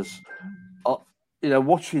because,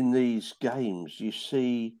 watching these games, you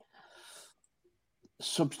see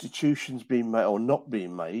substitutions being made or not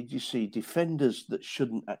being made. You see defenders that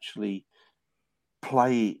shouldn't actually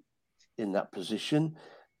play in that position.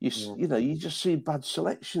 You just see bad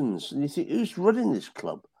selections, and you think, who's running this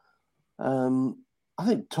club? I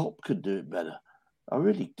think Top could do it better. I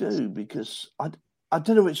really do, because I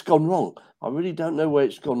don't know where it's gone wrong. I really don't know where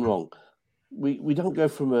it's gone wrong. We don't go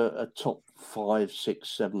from a top 5, 6,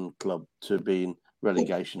 7 club to being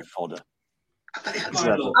relegation fodder.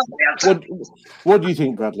 What do you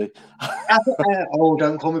think, Bradley?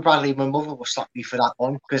 Don't call me Bradley. My mother will slap me for that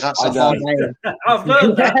one, because that's a hard name. I've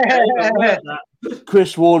heard that.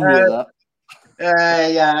 Chris warned me of that.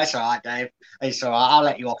 Yeah, that's all right, Dave. It's all right. I'll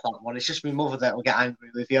let you off that one. It's just my mother that will get angry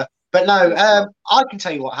with you. But no, I can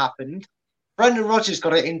tell you what happened. Brendan Rodgers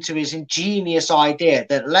got it into his ingenious idea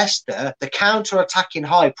that Leicester, the counter-attacking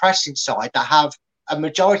high-pressing side that have a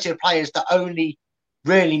majority of players that only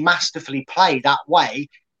really masterfully play that way,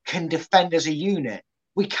 can defend as a unit.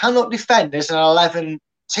 We cannot defend as an 11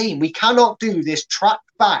 team. We cannot do this track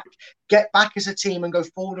back, get back as a team and go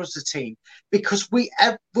forward as a team. Because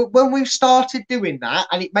when we started doing that,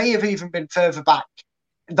 and it may have even been further back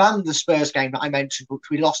than the Spurs game that I mentioned, which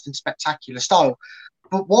we lost in spectacular style.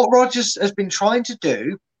 But what Rodgers has been trying to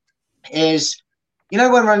do is,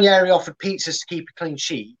 when Ranieri offered pizzas to keep a clean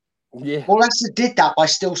sheet, well, Leicester did that by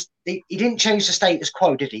he didn't change the status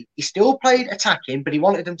quo, did he? He still played attacking, but he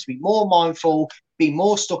wanted them to be more mindful, be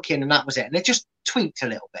more stuck in, and that was it. And they just tweaked a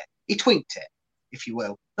little bit. He tweaked it, if you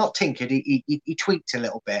will. Not tinkered, he tweaked a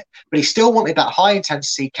little bit. But he still wanted that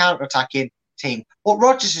high-intensity, counter-attacking team. What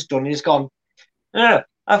Rodgers has done is gone, I've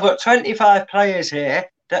got 25 players here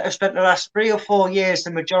that have spent the last 3 or 4 years,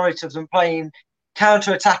 the majority of them playing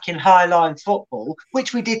counter-attacking high-line football,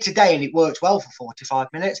 which we did today, and it worked well for 45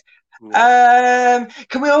 minutes.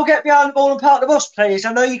 Can we all get behind the ball and park the bus, please?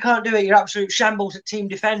 I know you can't do it. You're absolute shambles at team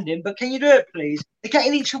defending, but can you do it, please? They're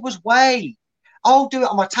getting each other's way. I'll do it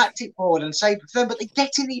on my tactic board and say for them, but they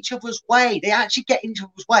get in each other's way. They actually get in each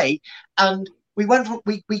other's way. And we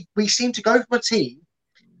seem to go from a team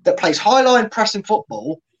that plays high-line pressing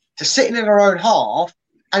football to sitting in our own half,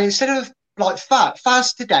 and instead of like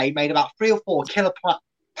Faz today made about 3 or 4 killer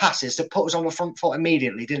passes that put us on the front foot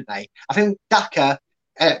immediately, didn't they? I think Daka,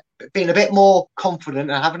 being a bit more confident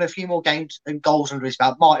and having a few more games and goals under his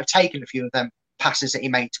belt, might have taken a few of them passes that he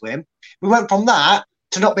made to him. We went from that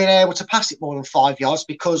to not being able to pass it more than 5 yards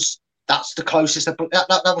because that's the closest.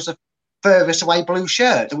 That was the furthest away blue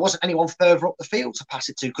shirt. There wasn't anyone further up the field to pass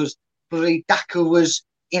it to because Daka was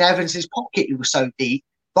in Evans's pocket. He was so deep.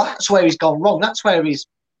 But that's where he's gone wrong. That's where he's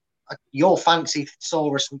your fancy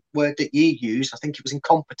thesaurus word that you used, I think it was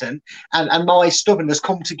incompetent, and my stubbornness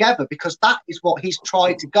come together, because that is what he's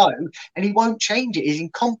tried to go, and he won't change it. His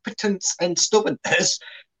incompetence and stubbornness,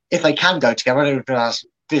 if they can go together, I don't know if that's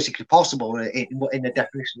physically possible in the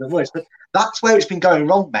definition of the words, but that's where it's been going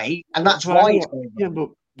wrong, mate, and that's why it's going wrong. Yeah,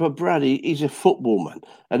 but Brad, he's a football man,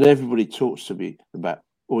 and everybody talks to me about,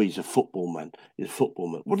 he's a football man. He's a football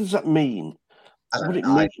man. What does that mean?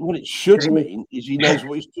 What it should mean is he knows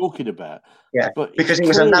what he's talking about. Yeah, but because he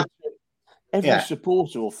was every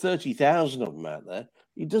supporter, or 30,000 of them out there,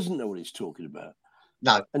 he doesn't know what he's talking about.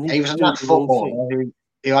 No, and he was a footballer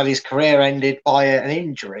who had his career ended by an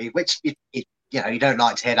injury, which you don't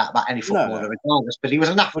like to hear that about any footballer, regardless. But he was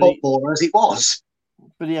a footballer as it was.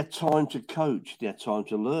 But he had time to coach. He had time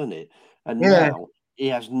to learn it, and now he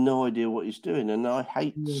has no idea what he's doing. And I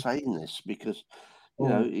hate saying this because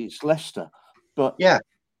it's Leicester. But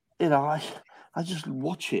I just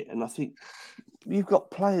watch it and I think you've got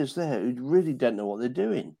players there who really don't know what they're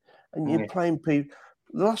doing, and you're playing people.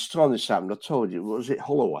 The last time this happened, I told you, was it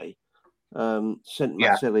Holloway sent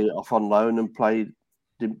Matt Elliott off on loan and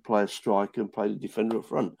didn't play a striker and played a defender up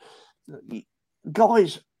front.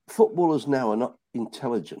 Guys, footballers now are not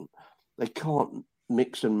intelligent. They can't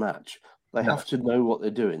mix and match. They have to know what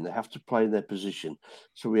they're doing. They have to play in their position.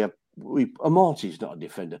 So Amarty's not a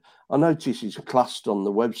defender. I noticed he's classed on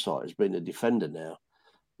the website as being a defender now,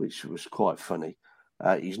 which was quite funny.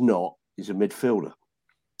 He's not. He's a midfielder.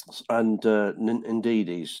 And indeed,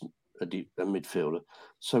 he's a midfielder.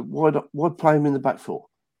 So why play him in the back four?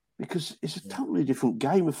 Because it's a totally different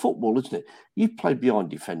game of football, isn't it? You play behind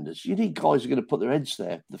defenders. You need guys who are going to put their heads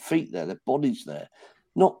there, their feet there, their bodies there,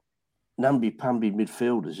 not namby-pamby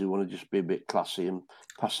midfielders who want to just be a bit classy and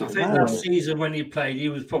pass it I think around. last season when he played, he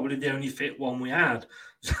was probably the only fit one we had.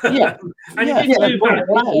 Yeah. And Yeah. he didn't do bad.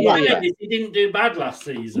 Yeah. He didn't do bad last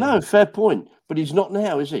season. No, fair point. But he's not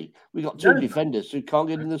now, is he? We got two defenders who can't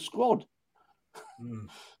get in the squad. I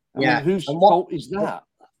mean, whose fault is that?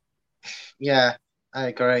 Yeah, I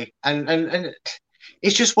agree. And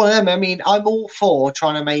it's just one of them. I mean, I'm all for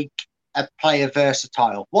trying to make a player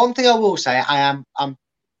versatile. One thing I will say, I'm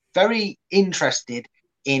very interested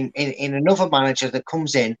in another manager that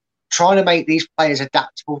comes in trying to make these players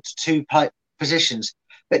adaptable to two positions,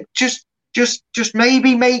 but just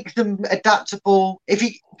maybe make them adaptable. If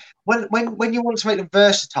you when you want to make them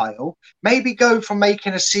versatile, maybe go from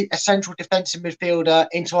making a central defensive midfielder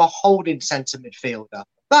into a holding centre midfielder.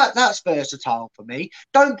 That's versatile for me.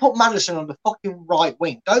 Don't put Maddison on the fucking right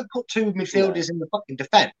wing. Don't put two midfielders in the fucking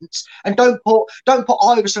defence, and don't put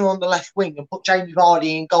Iverson on the left wing and put Jamie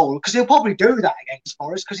Vardy in goal, because he'll probably do that against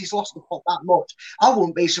Forest because he's lost the plot that much. I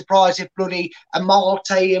wouldn't be surprised if bloody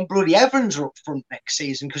Amarte and bloody Evans are up front next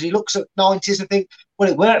season, because he looks at 90s and think, well,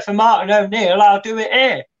 it worked for Martin O'Neill, I'll do it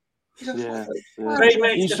here. Ray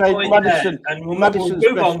makes the point there, and we'll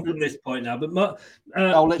move on from this point now. But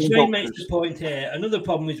Ray makes the point here. Another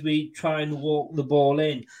problem is we try and walk the ball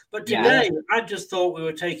in. But today, I just thought we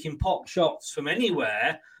were taking pot shots from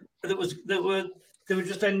anywhere that were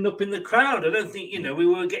just ending up in the crowd. I don't think we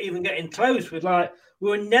were even getting close. We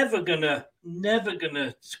were never gonna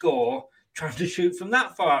score trying to shoot from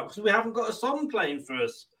that far out because we haven't got a song playing for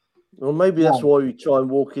us. Well, maybe that's why we try and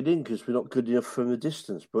walk it in, because we're not good enough from the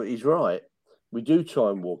distance. But he's right. We do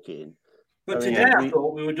try and walk it in. But today I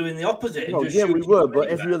thought we were doing the opposite. We were. But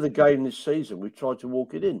every other game this season, we've tried to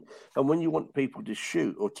walk it in. And when you want people to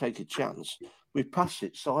shoot or take a chance, we pass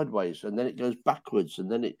it sideways, and then it goes backwards, and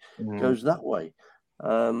then it goes that way.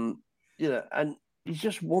 And you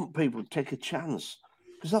just want people to take a chance,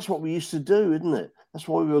 because that's what we used to do, isn't it? That's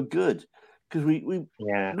why we were good. Because we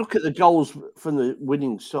look at the goals from the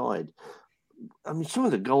winning side. I mean, some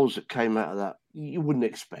of the goals that came out of that, you wouldn't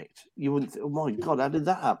expect. You wouldn't think, oh, my God, how did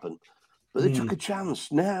that happen? But they took a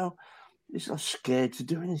chance. Now, it's not scared to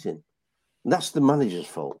do anything. And that's the manager's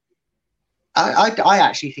fault. I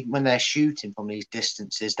actually think when they're shooting from these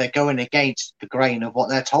distances, they're going against the grain of what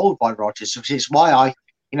they're told by Rodgers. It's why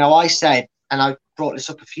I said, and I brought this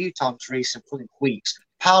up a few times recent weeks,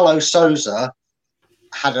 Paulo Sousa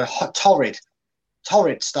had a torrid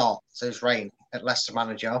start to his reign at Leicester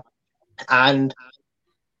manager, and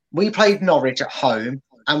we played Norwich at home,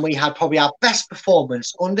 and we had probably our best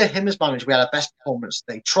performance under him as manager. We had our best performance.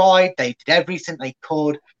 They tried, they did everything they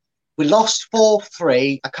could. We lost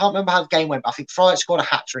 4-3. I can't remember how the game went, but I think Fright scored a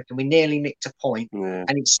hat-trick and we nearly nicked a point, and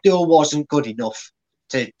it still wasn't good enough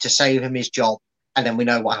to save him his job, and then we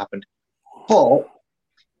know what happened. But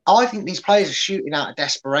I think these players are shooting out of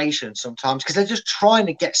desperation sometimes, because they're just trying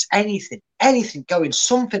to get anything going,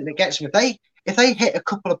 something that gets them. If they hit a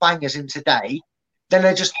couple of bangers in today, then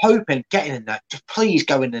they're just hoping, getting in there, just please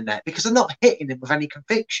go in the net, because they're not hitting them with any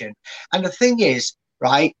conviction. And the thing is,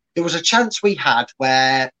 right, there was a chance we had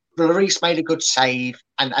where Lloris made a good save,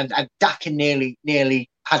 and Dakin nearly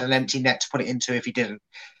had an empty net to put it into if he didn't.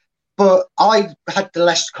 But I had the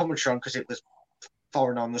Leicester commentary on because it was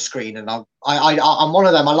foreign on the screen, and I'm one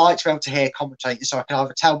of them. I like to be able to hear commentators, so I can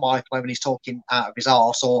either tell Michael when he's talking out of his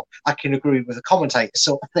arse, or I can agree with the commentator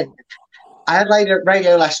sort of thing. I had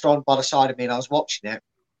Radio Leicester on by the side of me, and I was watching it,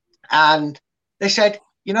 and they said,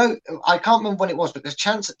 I can't remember when it was, but there's a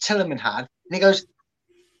chance that Tielemans had, and he goes,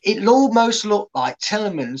 it almost looked like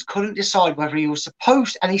Tielemans couldn't decide whether he was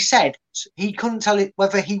supposed, and he said he couldn't tell it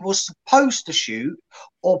whether he was supposed to shoot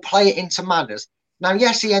or play it into Madders. Now,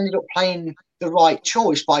 yes, he ended up playing the right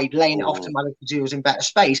choice by laying it off to Madders because he was in better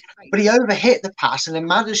space, but he overhit the pass, and then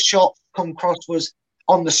Madders' shot come across was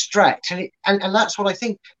on the stretch, and that's what I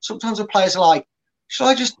think. Sometimes the players are like, should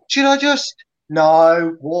I just?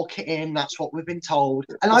 No, walk it in. That's what we've been told.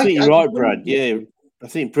 And I think you're right, Brad. Yeah, I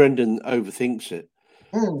think Brendan overthinks it.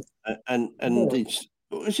 And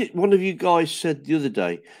was it one of you guys said the other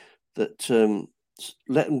day that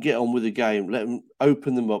let them get on with the game, let them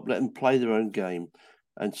open them up, let them play their own game.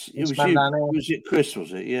 And was it Chris?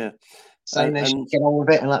 Was it? Yeah. Saying they should get on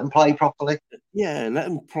with it and let them play properly. Yeah, let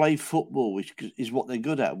them play football, which is what they're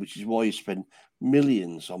good at, which is why you spend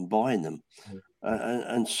millions on buying them,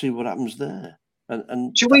 and see what happens there.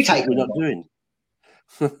 And should we take? We're not doing.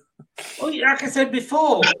 Well, like I said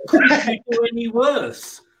before, could we do any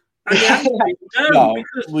worse? And no,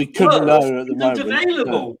 we couldn't know at the moment.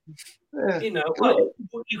 Available. No. Well,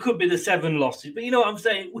 you could be the 7 losses, but you know what I'm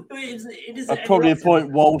saying. It is. I'd probably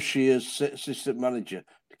appoint Walshy as assistant manager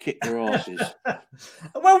to kick their asses.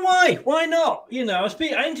 Well, why? Why not? You know,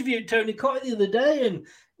 I interviewed Tony Cottee the other day, and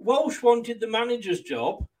Walsh wanted the manager's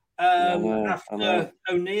job after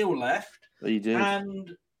O'Neill left. He did.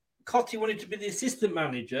 And Cottee wanted to be the assistant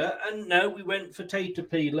manager, and no, we went for Tater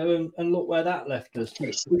Pilo, and look where that left us.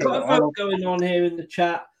 We've got a vote going on here in the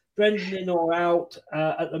chat. Brendan in or out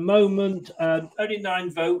at the moment. Only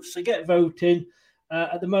 9 votes, so get voting.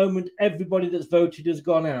 At the moment, everybody that's voted has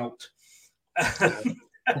gone out.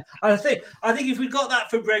 I think if we got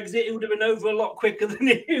that for Brexit, it would have been over a lot quicker than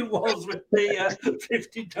it was with the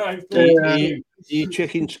 50 times. Are you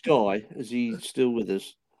checking Sky? Is he still with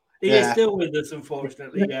us? He is still with us,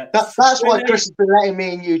 unfortunately. Yeah, that's why Chris has been letting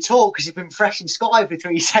me and you talk, because you've been fresh in Sky for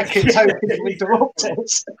 3 seconds, hoping to interrupt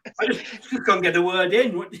us. I just can't get a word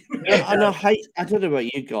in. And I don't know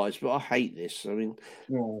about you guys, but I hate this. I mean,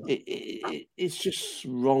 it's just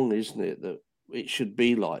wrong, isn't it, that it should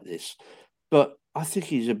be like this? But I think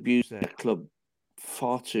he's abused their club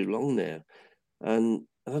far too long now. And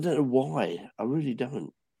I don't know why. I really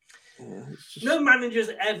don't. No managers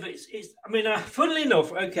ever. I mean, funnily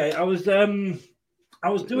enough, okay, I was doing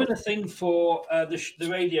a thing for the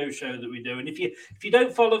radio show that we do, and if you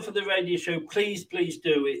don't follow for the radio show, please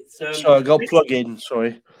do. It's sorry, I got plug in.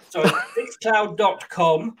 Sorry,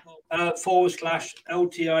 Mixcloud.com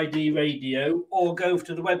 /LTID radio, or go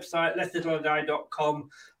to the website LesterTilIDie.com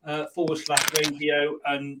 /radio,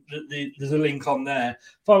 and there's a link on there.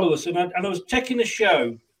 Follow us, and I was checking the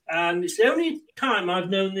show. And it's the only time I've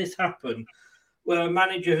known this happen where a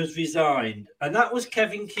manager has resigned. And that was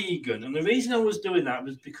Kevin Keegan. And the reason I was doing that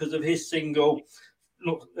was because of his single,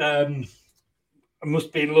 look, I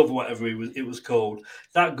Must Be in Love, whatever it was called.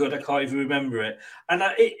 That good, I can't even remember it. And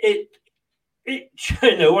it you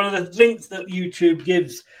know, one of the links that YouTube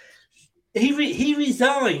gives, he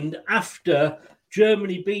resigned after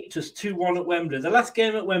Germany beat us 2-1 at Wembley, the last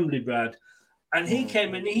game at Wembley, Brad. And he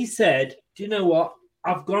came and he said, do you know what?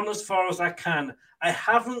 I've gone as far as I can. I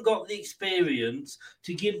haven't got the experience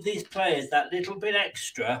to give these players that little bit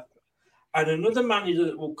extra, and another manager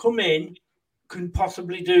that will come in can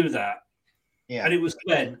possibly do that. Yeah. And it was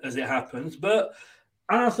Glenn, as it happens. And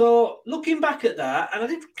I thought, looking back at that, and I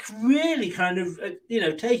didn't really kind of,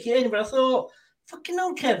 take it in, but I thought, fucking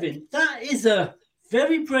hell, Kevin, that is a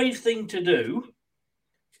very brave thing to do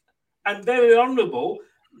and very honourable,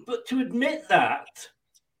 but to admit that,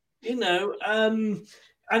 but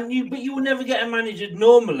you will never get a manager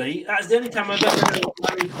normally. That's the only time I've ever known a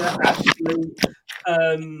manager actually,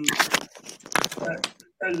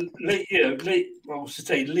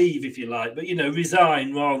 leave if you like, but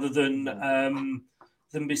resign rather than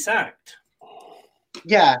be sacked.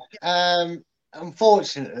 Yeah,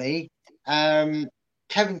 unfortunately,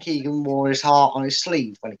 Kevin Keegan wore his heart on his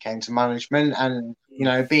sleeve when it came to management, and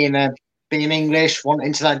being English,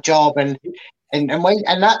 wanting to that job, and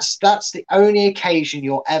that's the only occasion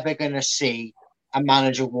you're ever going to see a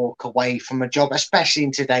manager walk away from a job, especially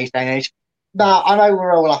in today's day and age. Now, I know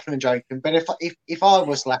we're all laughing and joking, but if I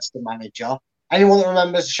was Leicester manager, anyone that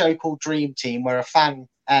remembers a show called Dream Team, where a fan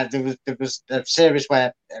there was a series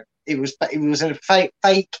where it was in a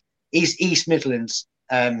fake East Midlands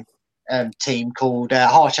team called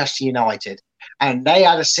Harchester United. And they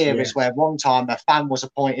had a series where one time a fan was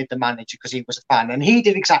appointed the manager because he was a fan, and he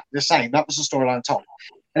did exactly the same. That was the storyline told.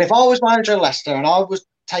 And if I was manager of Leicester and I was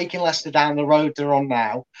taking Leicester down the road they're on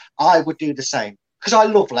now, I would do the same, because I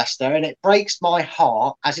love Leicester, and it breaks my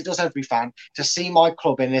heart, as it does every fan, to see my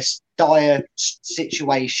club in this dire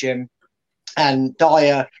situation and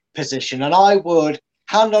dire position. And I would,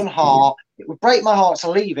 hand on heart, it would break my heart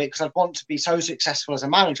to leave it because I'd want to be so successful as a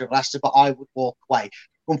manager of Leicester, but I would walk away.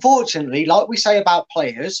 Unfortunately, like we say about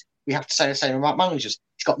players, we have to say the same about managers.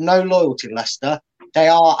 He's got no loyalty to Leicester. They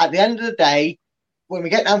are, at the end of the day, when we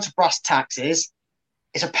get down to brass taxes,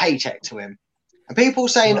 it's a paycheck to him. And people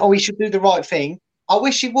saying, he should do the right thing, I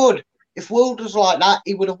wish he would. If Wood was like that,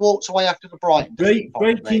 he would have walked away after the Brighton.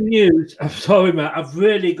 Breaking news. I'm sorry, Matt. I've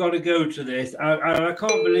really got to go to this. I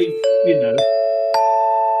can't believe,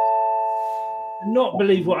 not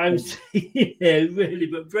believe what I'm saying here, really,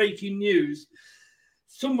 but breaking news.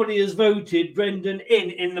 Somebody has voted Brendan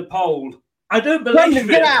in the poll. I don't believe Brendan, it.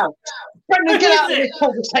 Get out. Brendan, get out of this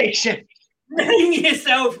conversation. Name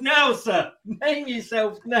yourself now, sir. Name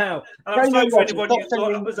yourself now. I'm sorry for anybody who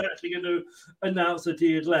thought I was actually going to announce that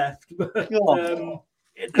he had left. But,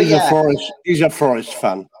 he's a Forest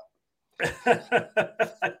fan.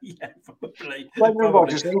 Yeah, probably. Brendan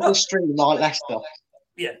Rodgers needs a stream like Leicester.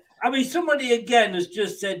 Yeah. I mean, somebody again has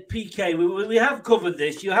just said, PK, we have covered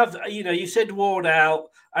this. You have, you said Ward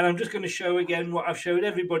out, and I'm just going to show again what I've showed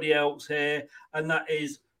everybody else here, and that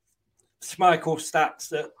is Schmeichel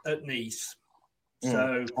stats at Nice.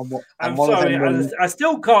 So I'm one sorry, of them I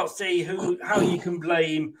still can't see how you can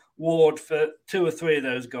blame Ward for 2 or 3 of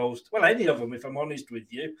those goals. Well, any of them, if I'm honest with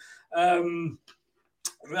you.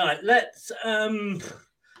 Right, let's. I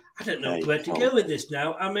don't know where to go with this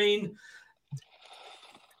now. I mean,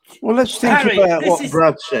 well, let's think Harry, about what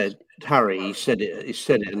Brad said. Harry, he said it,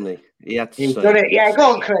 didn't he? He had to say it. Yeah,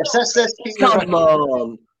 go on, Chris. Let's keep Come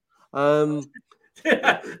on.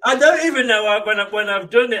 I don't even know when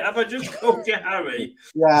I've done it. Have I just called you Harry?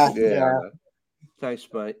 Yeah. Thanks,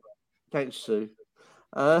 mate. Thanks, Sue.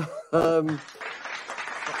 Thank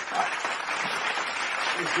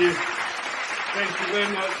you. Thank you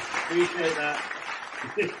very much. Appreciate that.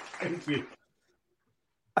 Thank you.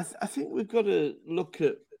 I think we've got to look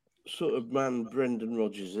at sort of man Brendan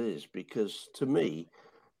Rodgers is, because to me,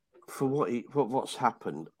 for what's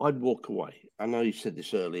happened, I'd walk away. I know you said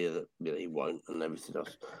this earlier that he won't and everything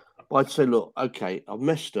else, but I'd say, look, okay, I've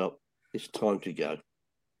messed up. It's time to go.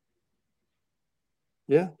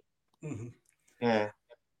 Yeah. Mm-hmm. Yeah.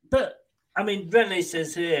 But I mean, Rennie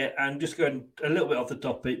says here, and just going a little bit off the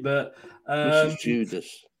topic, but this is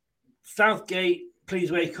Judas. Southgate,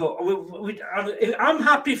 please wake up. I'm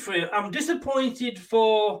happy for him. I'm disappointed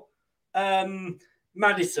for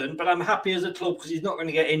Maddison, but I'm happy as a club because he's not going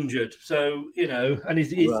to get injured. So, and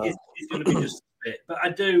he's going to be just a bit. But I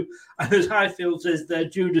do, as Highfield says there,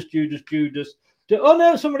 Judas. Oh,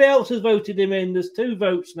 no, somebody else has voted him in. There's 2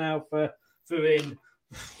 votes now for him.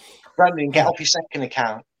 Brendan, get off your second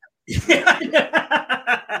account.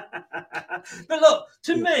 But look,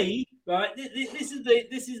 to me, right, this is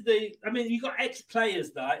the. I mean, you got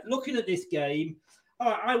ex-players there looking at this game.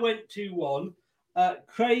 All right, I went 2-1.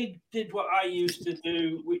 Craig did what I used to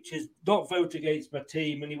do, which is not vote against my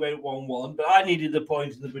team, and he went 1-1. But I needed the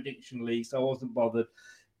point in the prediction league, so I wasn't bothered.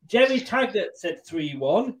 Jerry Taggart said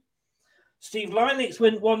 3-1. Steve Linux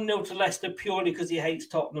went 1-0 to Leicester purely because he hates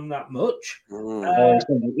Tottenham that much.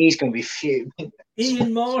 He's going to be fuming.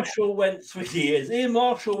 Ian Marshall went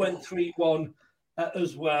 3-1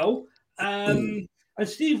 as well. And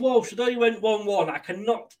Steve Walsh, although he went 1-1, I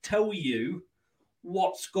cannot tell you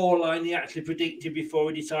what scoreline he actually predicted before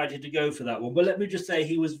he decided to go for that one. But let me just say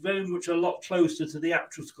he was very much a lot closer to the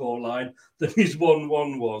actual scoreline than his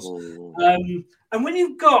 1-1 was. And when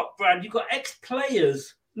you've got, Brad, you've got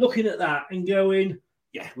ex-players looking at that and going,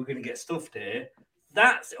 yeah, we're going to get stuffed here.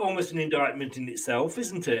 That's almost an indictment in itself,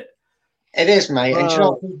 isn't it? It is, mate. And do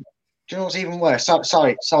you know what's even worse?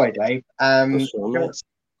 Sorry, Dave. Do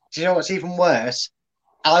you know what's even worse?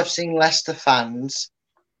 I've seen Leicester fans,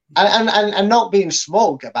 and not being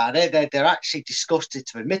smug about it, they're actually disgusted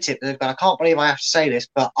to admit it. But I can't believe I have to say this,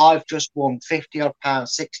 but I've just won £50-odd,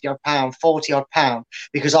 £60-odd, £40-odd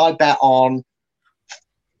because I bet on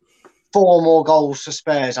 4 more goals for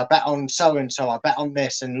Spurs. I bet on so-and-so. I bet on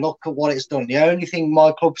this, and look at what it's done. The only thing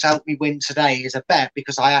my club's helped me win today is a bet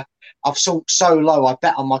because I've sunk so low. I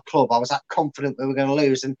bet on my club. I was that confident we were going to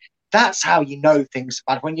lose. And that's how you know things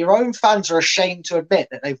are bad. When your own fans are ashamed to admit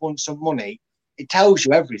that they've won some money, it tells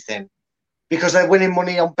you everything because they're winning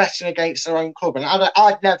money on betting against their own club. And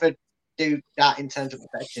I'd never do that in terms of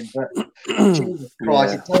betting, but Jesus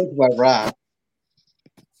Christ, it tells you where we're at.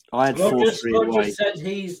 I had 4-3 away. Roger said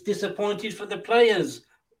he's disappointed for the players,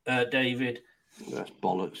 David. That's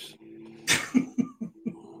bollocks.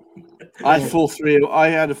 I had 4-3. I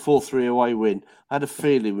had a 4-3 away win. I had a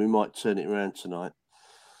feeling we might turn it around tonight,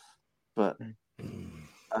 but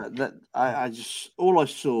I just all I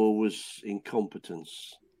saw was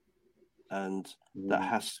incompetence, and that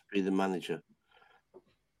has to be the manager.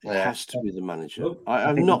 It has to be the manager.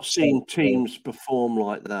 I've not seen teams perform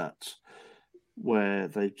like that, where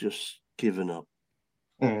they've just given up.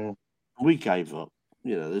 We gave up.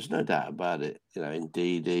 There's no doubt about it.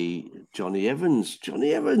 Indeed, Johnny Evans,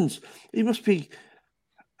 he must be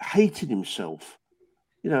hating himself.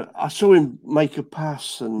 I saw him make a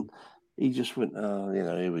pass and he just went,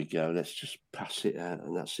 here we go. Let's just pass it out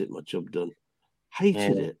and that's it. My job done.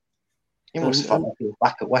 Hated it. He must have been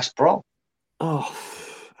back at West Brom. Oh,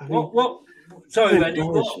 what? Sorry, Eddie.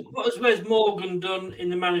 What has Wes Morgan done in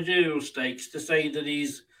the managerial stakes to say that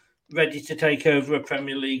he's ready to take over a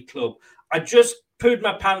Premier League club? I just pooed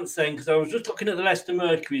my pants then because I was just looking at the Leicester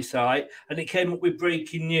Mercury site and it came up with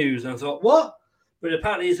breaking news. And I thought, what? But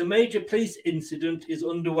apparently, a major police incident is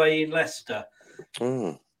underway in Leicester.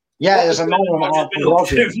 Yeah, there's a man on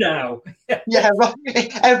Rodgers now. Yeah,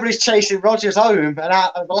 everybody's chasing Rodgers home and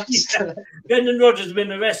out of Leicester. Brendan Rodgers has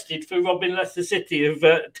been arrested for robbing Leicester City of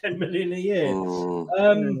 10 million a year.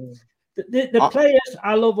 The players,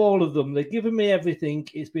 I love all of them. They've given me everything.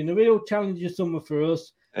 It's been a real challenging summer for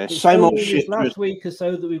us. Same old shit. Last week or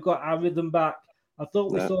so that we've got our rhythm back. I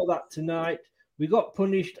thought we saw that tonight. We got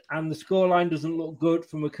punished, and the scoreline doesn't look good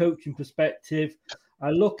from a coaching perspective. I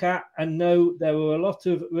look at and know there were a lot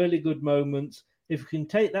of really good moments. If we can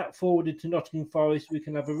take that forward into Nottingham Forest, we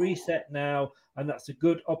can have a reset now, and that's a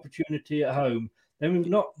good opportunity at home. Then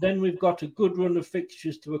we've got a good run of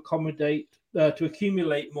fixtures to accomodate, to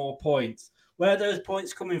accumulate more points. Where are those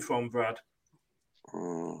points coming from, Brad?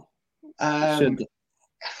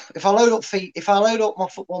 If I load up my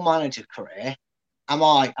Football Manager career, I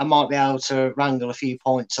might be able to wrangle a few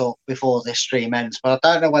points up before this stream ends, but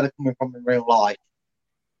I don't know where they're coming from in real life.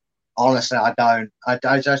 Honestly, I don't.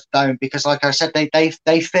 I just don't, because, like I said,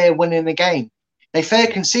 they fear winning the game. They fear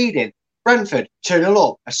conceding. Brentford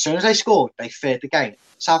 2-0 up. As soon as they scored, they feared the game.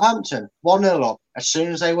 Southampton 1-0 up. As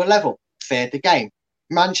soon as they were level, feared the game.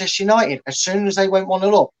 Manchester United, as soon as they went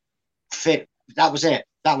 1-0 up, that was it.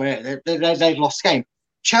 They'd lost the game.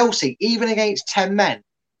 Chelsea, even against 10 men,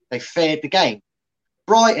 they feared the game.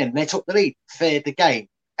 Brighton, they took the lead, feared the game.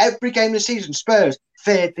 Every game this season, Spurs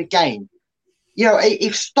feared the game. You know,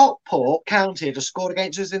 if Stockport counted or scored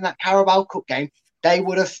against us in that Carabao Cup game, they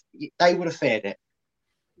would have feared it.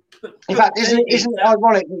 In fact, isn't it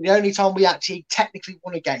ironic that the only time we actually technically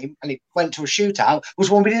won a game and it went to a shootout was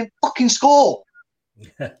when we didn't fucking score?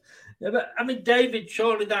 Yeah, but I mean, David,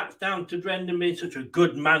 surely that's down to Brendan being such a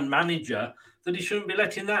good manager that he shouldn't be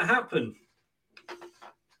letting that happen.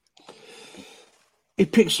 He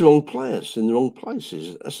picks the wrong players in the wrong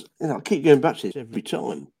places. I keep going back to this every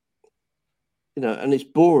time. And it's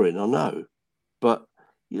boring, I know, but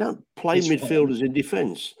you don't play midfielders in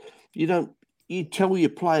defence. You tell your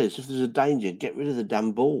players if there's a danger, get rid of the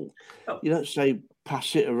damn ball. You don't say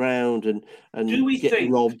pass it around and get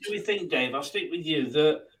robbed. Do we think, Dave, I'll stick with you,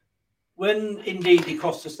 that when indeed he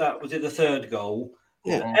cost us that, was it the third goal?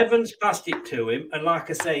 Yeah. Evans passed it to him, and like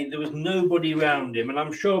I say, there was nobody around him. And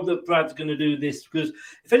I'm sure that Brad's going to do this, because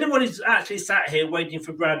if anybody's actually sat here waiting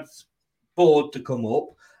for Brad's board to come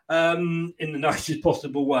up, in the nicest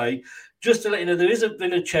possible way, just to let you know, there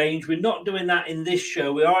been a change. We're not doing that in this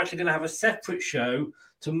show. We are actually going to have a separate show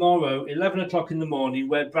tomorrow, 11 o'clock in the morning,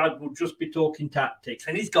 where Brad will just be talking tactics.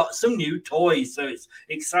 And he's got some new toys, so it's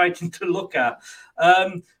exciting to look at.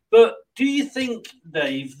 But do you think,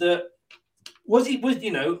 Dave, that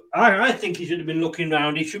I think he should have been looking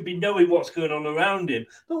around. He should be knowing what's going on around him.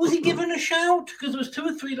 But was he given a shout? Because there was 2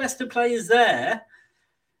 or 3 Leicester players there.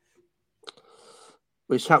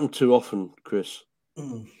 It's happened too often, Chris.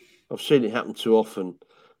 I've seen it happen too often,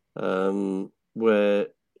 where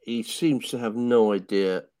he seems to have no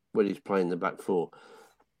idea when he's playing the back four.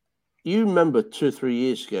 You remember 2 or 3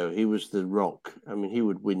 years ago, he was the rock. I mean, he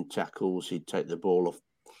would win tackles. He'd take the ball off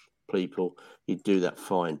people. He'd do that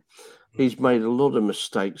fine. He's made a lot of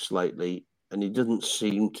mistakes lately, and he doesn't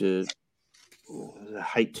seem to, I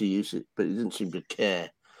hate to use it, but he doesn't seem to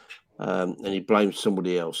care. And he blames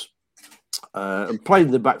somebody else. And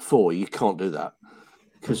playing the back four, you can't do that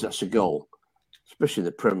because that's a goal, especially in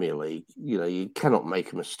the Premier League. You cannot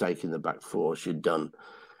make a mistake in the back four as you're done.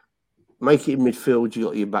 Make it in midfield, you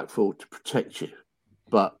got your back four to protect you.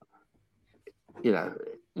 But,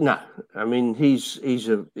 no. I mean, he's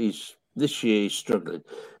this year he's struggling.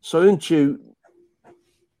 Soyuncu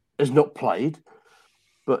has not played,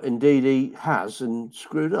 but indeed he has and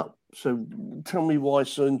screwed up. So tell me why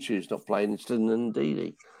Soyuncu is not playing instead of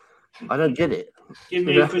Ndidi. I don't get it. Give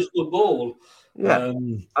me a crystal ball. Yeah,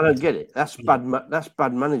 I don't get it. That's bad. That's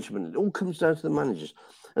bad management. It all comes down to the managers.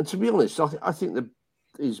 And to be honest, I think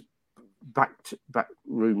his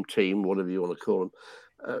backroom team, whatever you want to call them,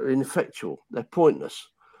 are ineffectual. They're pointless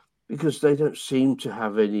because they don't seem to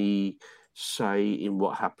have any say in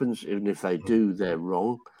what happens. Even if they do, they're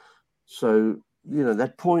wrong. So they're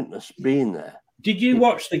pointless being there. Did you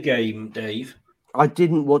watch the game, Dave? I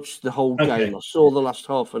didn't watch the whole game. I saw the last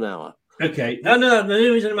half an hour. Okay. No.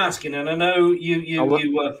 The reason I'm asking, and I know you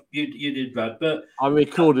did, Brad, but I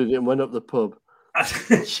recorded it and went up the pub.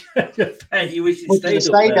 You wish you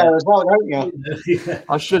stayed there as well, don't you? Yeah.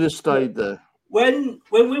 I should have stayed there. When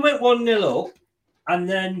we went 1-0 up, and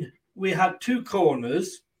then we had 2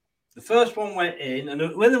 corners. The first one went in,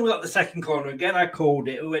 and when we got the second corner again, I called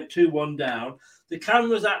it. We went 2-1 down. The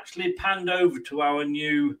cameras actually panned over to our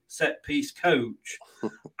new set-piece coach,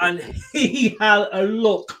 and he had a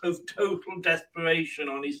look of total desperation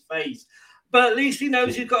on his face. But at least he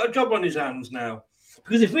knows he's got a job on his hands now.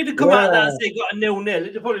 Because if we'd have come out of that and said got a 0-0,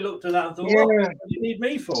 he'd have probably looked at that and thought, what do you need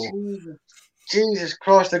me for? Jesus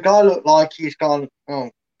Christ, the guy looked like he's gone, oh,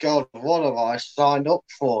 God, what have I signed up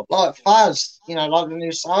for? Like Faz, like the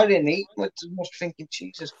new signing, he must be thinking,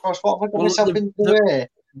 Jesus Christ, what have I got myself into here?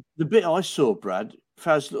 The bit I saw, Brad,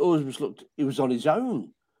 Faz always looked, he was on his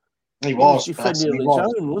own. He was defending on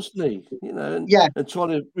his own, wasn't he? You know, and trying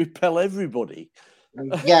to repel everybody.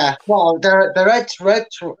 Yeah, well, they're red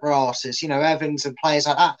asses, you know, Evans and players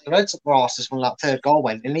like that. The red asses when that third goal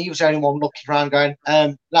went, and he was the only one looking around going,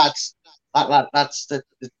 lads, that's the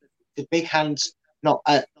big hands not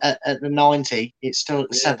at the 90, it's still at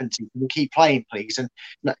the 70. Can we keep playing, please? And,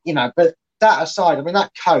 you know, but that aside, I mean,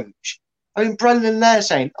 that coach, I mean, Brendan there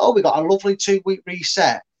saying, oh, we got a lovely 2-week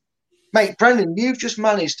reset. Mate, Brendan, you've just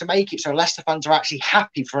managed to make it so Leicester fans are actually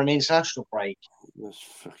happy for an international break. That's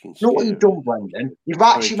fucking scary. Not what you've done, Brendan. You've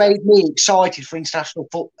actually made me excited for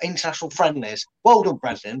international friendlies. Well done,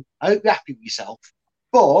 Brendan. I hope you're happy with yourself.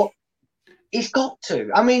 But he's got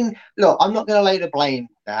to. I mean, look, I'm not going to lay the blame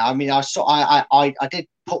there. I mean, I did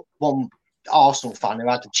put one Arsenal fan who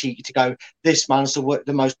had the cheek to go, this man's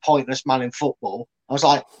the most pointless man in football. I was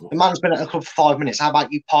like, the man's been at the club for 5 minutes. How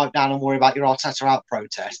about you pipe down and worry about your Arteta out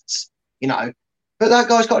protests? You know, but that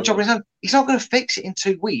guy's got a job in his hand. He's not going to fix it in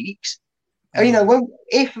 2 weeks. You know,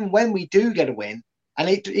 if and when we do get a win, and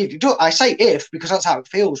I say if because that's how it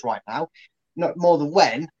feels right now, not more than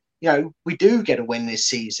when, you know, we do get a win this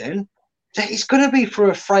season, it's going to be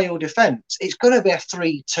for a frail defence. It's going to be a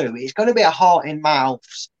 3-2. It's going to be a heart in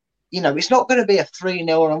mouths. You know, it's not going to be a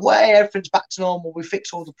 3-0 and where everything's back to normal. We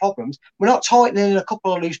fix all the problems. We're not tightening a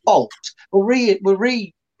couple of loose bolts. We're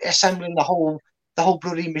reassembling the whole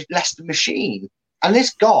bloody Leicester machine. And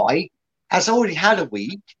this guy has already had a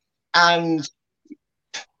week and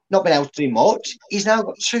not been able to do much. He's now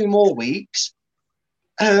got 2 more weeks.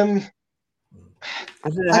 I don't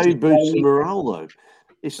know how he boosts morale, though.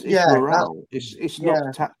 It's morale. It's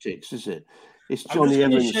not tactics, is it? It's Johnny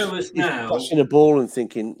Evans passing a ball and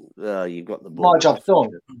thinking, you've got the ball. My job's done.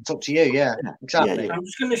 It's up to you, exactly. I'm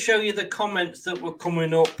just going to show you the comments that were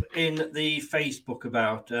coming up in the Facebook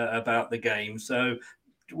about the game. So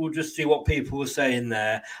we'll just see what people were saying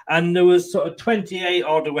there. And there was sort of 28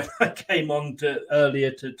 odd when I came on earlier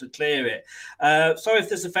to clear it. Sorry if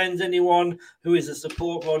this offends anyone who is a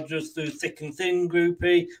support Rodgers through thick and thin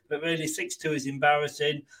groupie, but really 6-2 is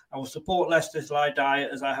embarrassing. I will support Leicester till I die,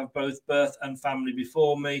 as I have both birth and family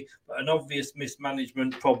before me, but an obvious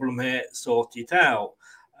mismanagement problem here, sort it out.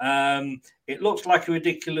 It looks like a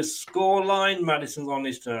ridiculous scoreline. Madison's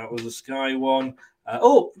honest, that was a Sky one.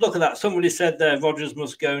 Look at that. Somebody said there, Rodgers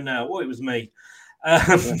must go now. Oh, it was me.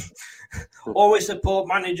 Always support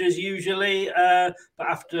managers usually, but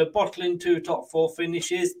after bottling 2 top 4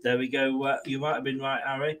 finishes, there we go. You might have been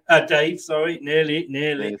right, Dave, sorry, nearly.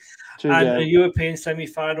 And a European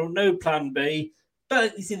semi-final, no plan B.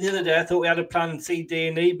 But you see, the other day I thought we had a plan C, D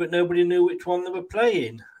and E, but nobody knew which one they were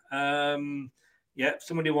playing.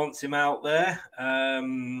 Somebody wants him out there.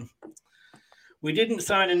 We didn't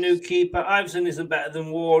sign a new keeper. Iveson isn't better than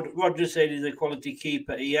Ward. Rodgers said he's a quality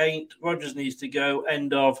keeper. He ain't. Rodgers needs to go.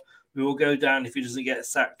 End of. We will go down if he doesn't get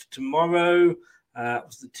sacked tomorrow. That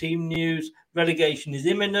was the team news. Relegation is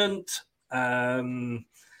imminent.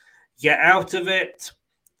 Get out of it.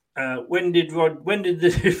 When did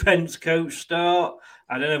the defence coach start?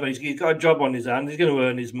 I don't know, but he's got a job on his hand. He's going to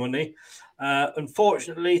earn his money.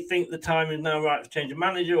 Unfortunately, think the time is now right to change a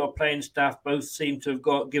manager or playing staff. Both seem to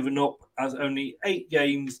have given up as only 8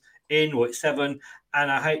 games in, or it's 7.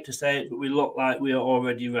 And I hate to say it, but we look like we are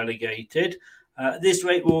already relegated. At this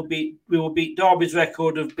rate, we will beat Derby's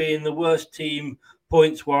record of being the worst team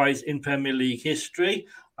points-wise in Premier League history.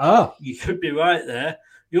 You could be right there.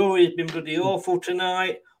 Yuri's been bloody awful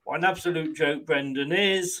tonight. What an absolute joke Brendan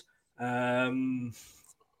is. I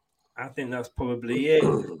think that's probably it.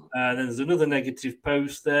 There's another negative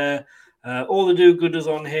post there. All the do-gooders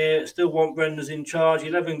on here still want Brendan's in charge.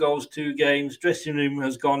 11 goals, 2 games. Dressing room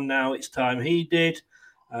has gone now. It's time he did.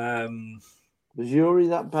 Was Yuri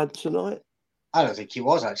that bad tonight? I don't think he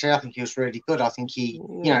was, actually. I think he was really good. I think he,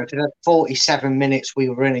 for the 47 minutes we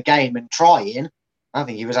were in a game and trying, I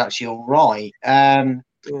think he was actually all right.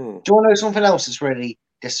 Do you want to know something else that's really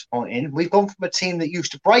disappointing? We've gone from a team that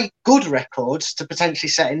used to break good records to potentially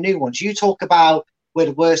setting new ones. You talk about we're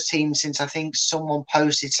the worst team since I think someone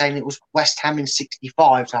posted saying it was West Ham in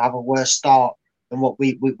 65 to have a worse start than what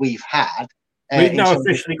we've had. We've now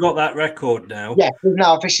officially got that record now. Yeah, we've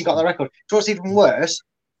now officially got that record. So what's even worse,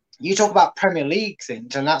 you talk about Premier League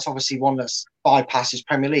things, and that's obviously one that bypasses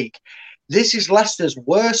Premier League. This is Leicester's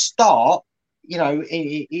worst start.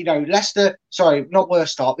 Leicester, sorry, not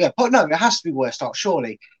worst start. Yeah, but no, it has to be worst start,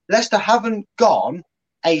 surely. Leicester haven't gone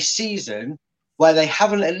a season where they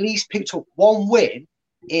haven't at least picked up 1 win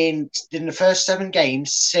in the first 7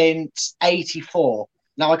 games since 84.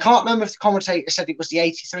 Now, I can't remember if the commentator said it was the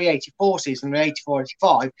 83-84 season or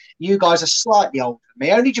 84-85. You guys are slightly older than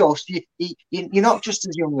me, only just. You're not just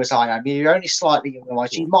as young as I am. You're only slightly younger than I.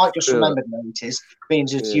 So you might just remember the 80s, being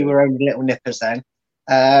as you were only little nippers then.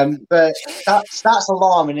 But that's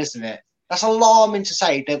alarming, isn't it? That's alarming to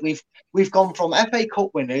say that we've gone from FA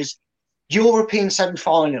Cup winners, European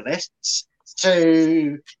semi-finalists,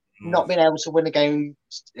 to not being able to win a game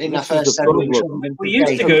in our first 7 weeks. We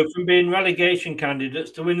used to go from being relegation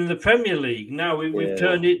candidates to winning the Premier League. Now we've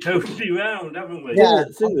turned it totally around, haven't we? Yeah,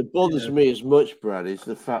 the thing that bothers me as much, Brad, is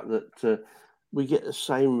the fact that we get the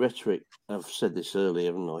same rhetoric. I've said this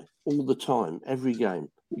earlier, haven't I? All the time, every game,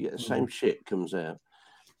 we get the same shit comes out.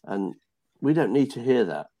 And we don't need to hear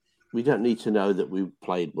that. We don't need to know that we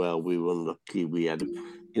played well, we were unlucky, we had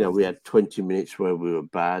 20 minutes where we were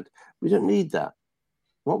bad. We don't need that.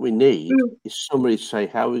 What we need is somebody to say,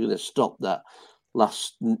 how are we going to stop that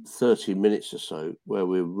last 30 minutes or so where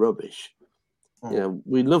we're rubbish?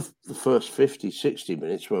 We love the first 50, 60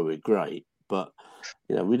 minutes where we're great, but,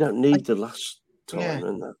 we don't need the last time.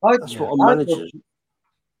 And that's what our managers...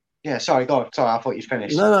 Yeah, sorry, go on. Sorry, I thought you'd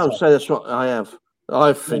finished. No, so that's what I have.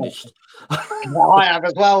 I've finished. I have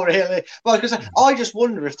as well, really. Well, because I just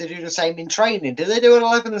wonder if they do the same in training. Do they do an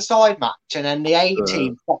 11-a-side match and then the A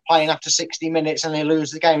team stop playing after 60 minutes and they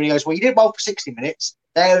lose the game? And he goes, well, you did well for 60 minutes.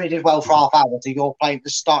 They only did well for half hour, so you're playing to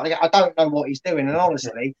start. I don't know what he's doing, and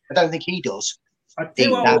honestly, I don't think he does. I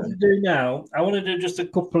think what I want to do now, I want to do just a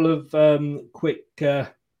couple of quick,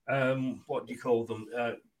 what do you call them?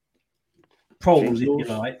 Polls, if you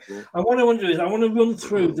like. I want to run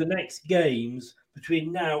through the next games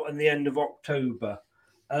between now and the end of October.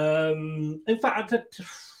 In fact,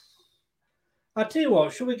 I'll tell you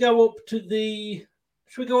what. Should we go up to the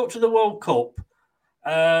World Cup?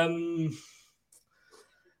 And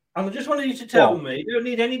I just wanted you to tell me. You don't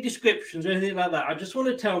need any descriptions or anything like that. I just want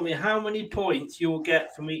to tell me how many points you'll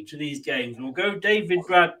get from each of these games. We'll go David,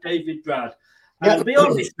 Brad. And be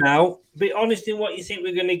honest now. Be honest in what you think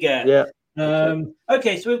we're going to get. Yeah.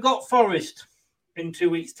 Okay, so we've got Forest in 2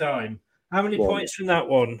 weeks' time. How many points from that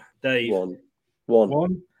one, Dave?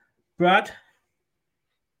 One. Brad?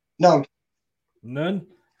 None.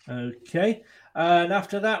 Okay. And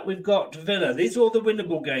after that, we've got Villa. These are all the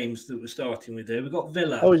winnable games that we're starting with here. We've got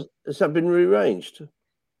Villa. Oh, has that been rearranged?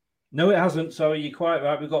 No, it hasn't. Sorry, you're quite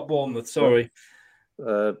right. We've got Bournemouth. Sorry.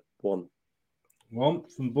 One from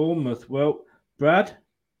Bournemouth. Well, Brad?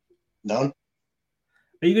 None.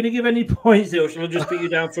 Are you going to give any points there, or shall I just put you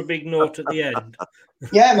down for a big note at the end?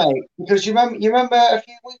 Yeah, mate. Because you remember a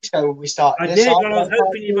few weeks ago when we started. I did. Well, I was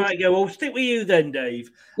hoping you might go. I'll stick with you then,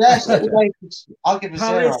 Dave. Yes, I'll give a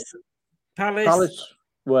zero. Palace.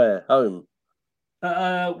 Where? Home.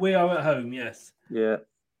 We are at home. Yes. Yeah.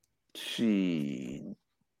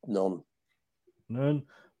 None.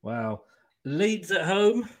 Wow. Leeds at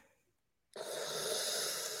home.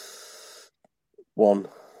 One.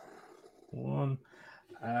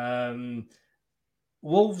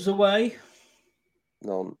 Wolves away.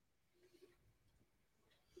 None.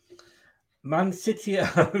 Man City at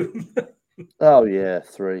home. Oh yeah,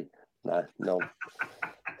 3. No, none.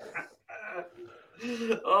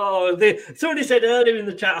 Somebody said earlier in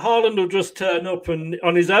the chat, Haaland will just turn up and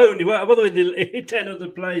on his own. He won't bother with 10 other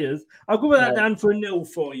players. I'll go with that down for a 0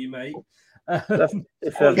 for you, mate.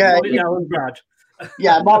 Brad.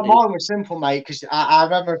 Yeah, mine was simple, mate, because I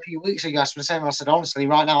remember a few weeks ago I was saying, I said, honestly,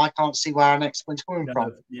 right now I can't see where our next point's coming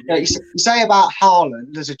from. You say about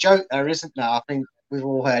Haaland, there's a joke there, isn't there? I think we've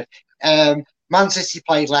all heard. Man City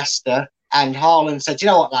played Leicester, and Haaland said, you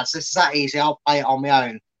know what, lads, this is that easy, I'll play it on my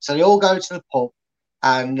own. So they all go to the pub,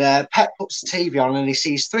 and Pep puts the TV on, and he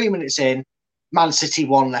sees 3 minutes in, Man City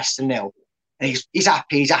 1, Leicester 0. And he's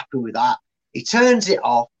happy with that. He turns it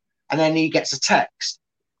off, and then he gets a text.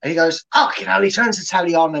 And he goes, he turns the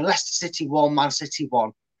telly on and Leicester City 1, Man City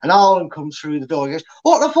 1. And Haaland comes through the door. He goes,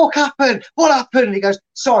 what the fuck happened? What happened? And he goes,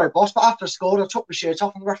 sorry, boss, but after I scored, I took my shirt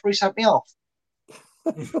off and the referee sent me off.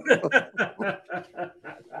 I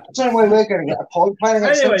don't know where we're going to get a point.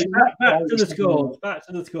 Anyway, back to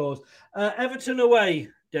the scores. Everton away,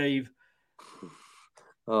 Dave.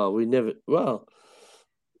 We never... Well,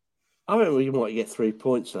 I reckon we might get 3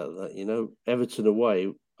 points out of that, Everton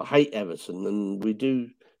away. I hate Everton, and we do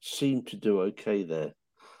seem to do okay there.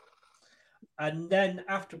 And then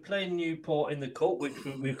after playing Newport in the cup, which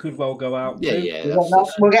we could well go out. Yeah.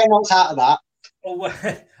 We're getting knocked out of that.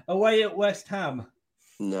 Away at West Ham.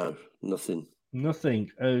 No, nothing.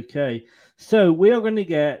 Okay. So we are going to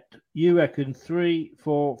get, you reckon, 3,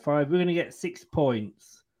 4, 5. We're going to get 6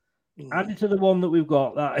 points. Added to the one that we've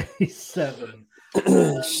got, that is 7.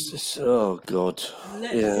 Oh God!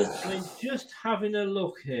 Just having a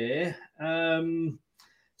look here. 7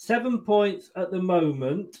 points at the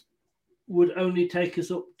moment would only take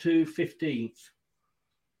us up to 15th.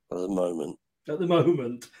 At the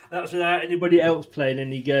moment, that's without anybody else playing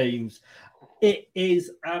any games. It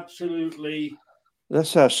is absolutely.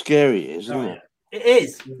 That's how scary it is, isn't it? It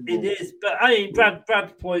is. But I mean,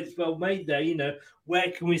 Brad's point's well made there. You know,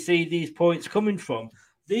 where can we see these points coming from?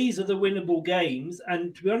 These are the winnable games,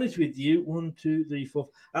 and to be honest with you, 1, 2, 3, 4.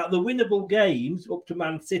 At the winnable games up to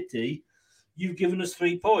Man City, you've given us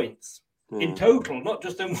 3 points in total, not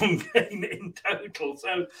just in one game, in total.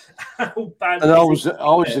 So how bad? And I was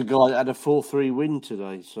the guy that had a 4-3 win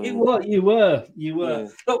today. So you were. Yeah.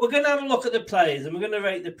 Look, we're going to have a look at the players, and we're going to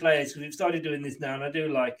rate the players because we've started doing this now, and I do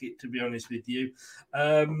like it, to be honest with you.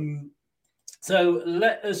 So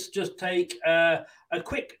let us just take a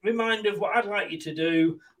quick reminder of what I'd like you to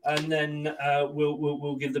do, and then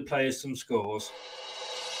we'll give the players some scores.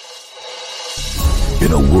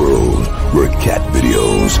 In a world where cat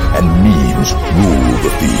videos and memes rule the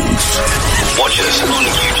feeds. Watch us on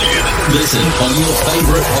YouTube. Listen on your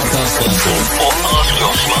favorite podcast platform, or ask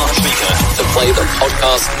your smart speaker to play the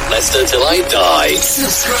podcast Leicester Till I Die.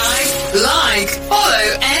 Subscribe, like,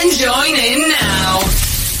 follow, and join in now.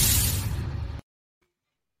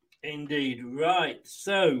 Indeed. Right.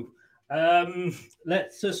 So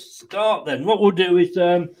let's just start then. What we'll do is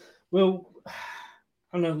I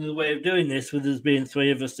don't know the way of doing this with us being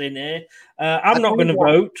 3 of us in here. I'm not going to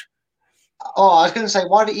vote. Oh, I was going to say,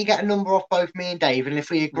 why don't you get a number off both me and Dave? And if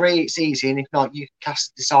we agree, it's easy. And if not, you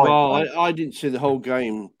cast decide. Well, I didn't see the whole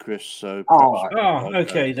game, Chris. So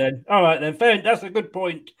okay then. All right then. Fair. That's a good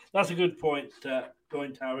point. That's a good point,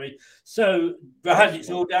 Harry. So, Brad, it's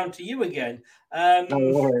all down to you again. No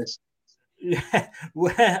worries.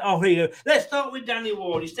 Where are we? Let's start with Danny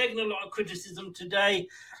Ward. He's taken a lot of criticism today.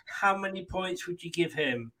 How many points would you give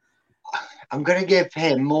him? I'm going to give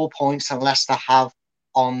him more points than Leicester have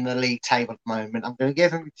on the league table at the moment. I'm going to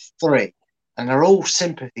give him 3, and they're all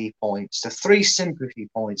sympathy points. They're 3 sympathy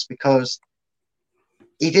points because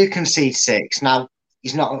he did concede 6. Now,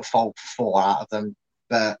 he's not at fault for 4 out of them,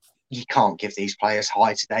 but you can't give these players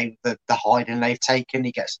high today. The hiding they've taken,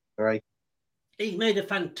 he gets 3. He made a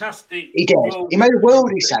fantastic... He did. He made a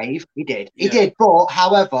worldly save. He did. He did. But,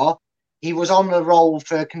 however, he was on the roll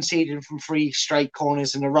for conceding from 3 straight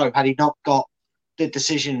corners in a row. Had he not got the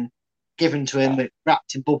decision given to him that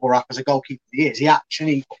wrapped in bubble wrap as a goalkeeper he is, he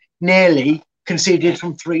actually nearly conceded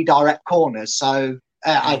from 3 direct corners. So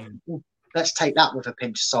let's take that with a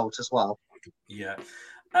pinch of salt as well. Yeah.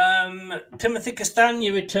 Timothy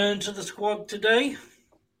Castagne returned to the squad today.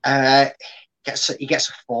 He gets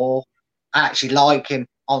a 4. I actually like him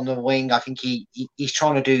on the wing. I think he's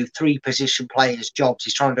trying to do 3 position players' jobs.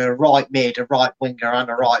 He's trying to do a right mid, a right winger, and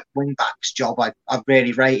a right wing back's job. I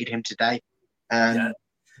really rated him today.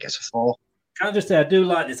 Gets a 4. Can I just say I do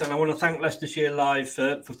like this, and I want to thank Leicestershire Live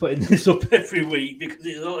for putting this up every week because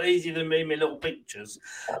it's a lot easier than me, my little pictures.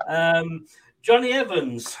 Johnny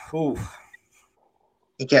Evans. Ooh.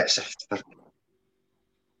 He gets a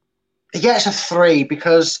 3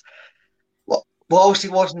 because whilst he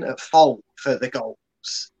wasn't at fault for the goals,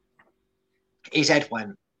 his head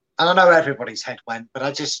went. And I know everybody's head went, but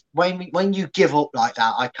I just when you give up like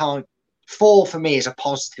that, I can't. 4 for me is a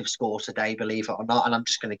positive score today, believe it or not, and I'm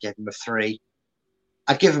just going to give him a 3.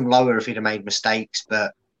 I'd give him lower if he'd have made mistakes,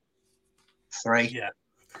 but 3. Yeah,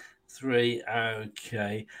 3.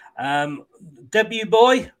 Okay. Debut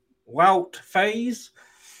boy, Wout Faes.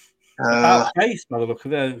 Faes, by the look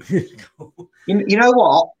of it. You know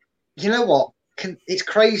what? It's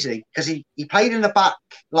crazy because he played in the back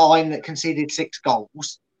line that conceded 6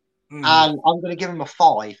 goals, and I'm going to give him a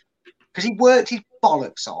 5 because he worked his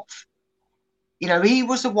bollocks off. You know, he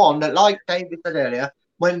was the one that, like David said earlier,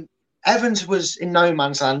 when Evans was in no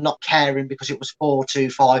man's land, not caring because it was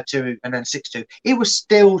 4-2, 5-2, and then 6-2, he was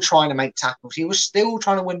still trying to make tackles. He was still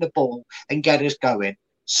trying to win the ball and get us going.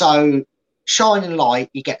 So, shining light,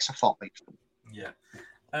 he gets a 5.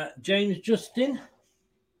 Yeah. James Justin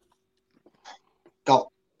got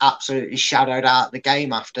absolutely shadowed out of the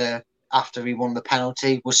game after he won the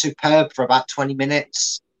penalty. Was superb for about 20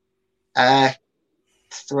 minutes.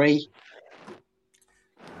 3.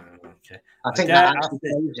 Okay. I think that actually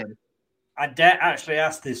saves him. I dare actually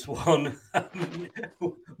ask this one.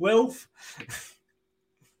 Wilf?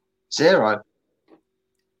 0.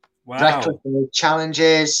 Wow. Reckless with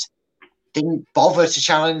challenges. Didn't bother to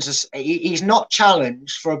challenge us. He's not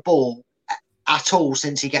challenged for a ball at all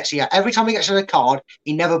since he gets here. Every time he gets a red card,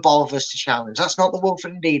 he never bothers to challenge. That's not the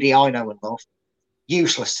Wilfred Ndidi I know and love.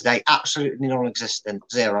 Useless today. Absolutely non-existent.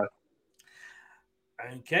 0.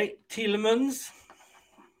 Okay, Tielemans.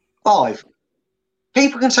 5.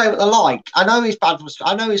 People can say what they like. I know his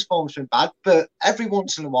form's been bad, but every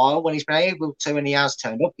once in a while, when he's been able to and he has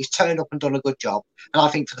turned up, he's turned up and done a good job. And I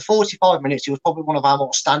think for the 45 minutes, he was probably one of our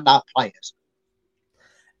more standout players.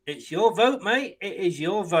 It's your vote, mate. It is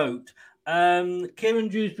your vote. Kieran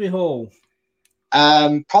Dewsbury-Hall.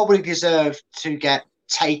 Probably deserved to get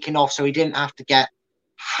taken off so he didn't have to get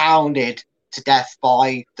hounded to death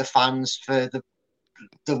by the fans for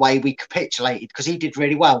the way we capitulated, because he did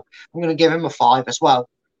really well. I'm going to give him a 5 as well.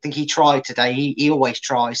 I think he tried today. He always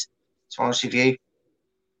tries, to be honest with you.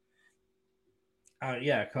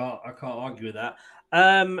 Yeah, I can't argue with that.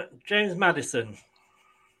 James Maddison.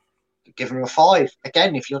 Give him a 5.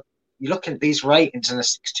 Again, if you're looking at these ratings and a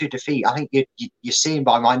 6-2 defeat, I think you're seeing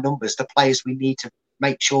by my numbers the players we need to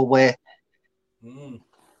make sure we're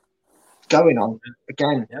going on.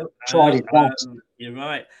 Again, tried it once. You're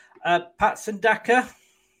right. Patson Daka.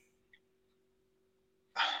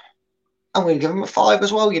 I'm going to give him a 5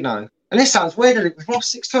 as well, you know. And this sounds weird. We've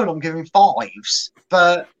lost 6-2 and I'm giving 5s.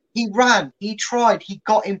 But he ran, he tried, he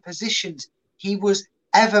got in positions. He was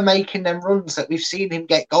ever making them runs that we've seen him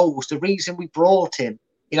get goals. The reason we brought him,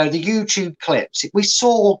 you know, the YouTube clips, we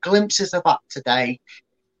saw glimpses of that today.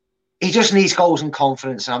 He just needs goals and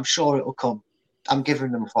confidence, and I'm sure it will come. I'm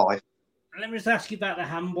giving them a 5. Let me just ask you about the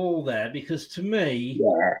handball there, because to me,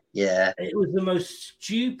 it was the most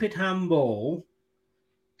stupid handball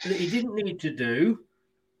that he didn't need to do.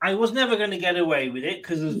 I was never going to get away with it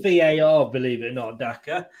because of VAR, believe it or not,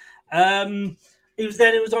 Daka. It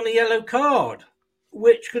was on a yellow card,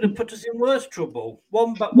 which could have put us in worse trouble.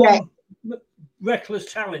 One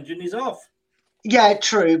reckless challenge and he's off. Yeah,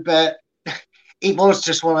 true, but it was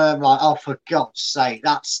just one of them like, oh, for God's sake.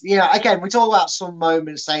 That's, you know, again, we talk about some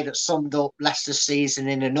moments, say, that summed up Leicester's season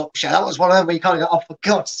in a nutshell. That was one of them where you kind of go, oh, for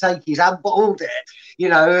God's sake, he's handballed it, you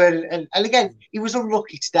know. And again, he was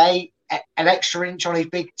unlucky today. An extra inch on his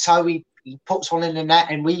big toe, he puts one in the net,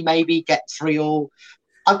 and we maybe get 3-3.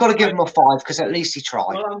 I've got to give him a 5 because at least he tried.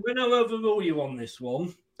 Well, I'm going to overrule you on this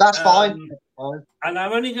one. That's fine. And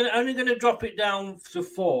I'm only going to drop it down to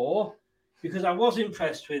 4 because I was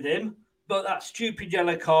impressed with him. But that stupid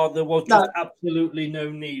yellow card, there was just absolutely no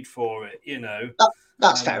need for it, you know.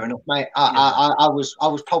 That's fair enough, mate. I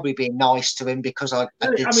was probably being nice to him because I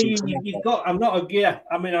did. I mean, you've got. I'm not.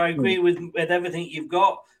 I mean, I agree with everything you've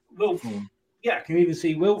got. Wilf, I can even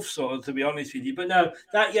see Wilf sort of, to be honest with you. But no,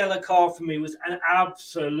 that yellow card for me was an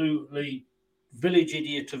absolutely village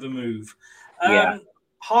idiot of a move.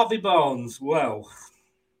 Harvey Barnes, well,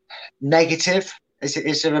 negative.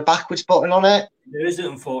 Is there a backwards button on it? There isn't,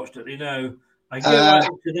 unfortunately, no. I can go right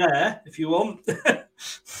up to there if you want.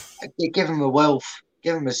 Give him a Wilf.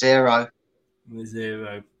 Give him a 0. A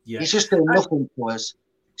 0, yeah. He's just doing nothing for us.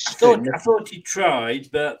 I thought he tried,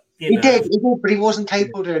 but he did, but he wasn't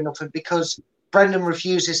capable of doing nothing because Brendan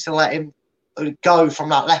refuses to let him go from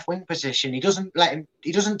that left wing position. He doesn't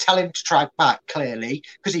tell him to track back, clearly,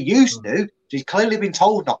 because he used to. He's clearly been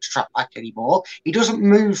told not to track back anymore. He doesn't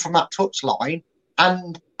move from that touch line.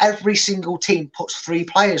 And every single team puts 3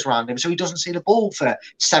 players around him, so he doesn't see the ball for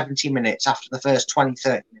 70 minutes after the first 20,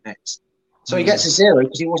 30 minutes. So he gets a 0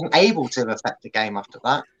 because he wasn't able to affect the game after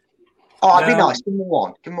that. Oh, I'd be nice. Give him a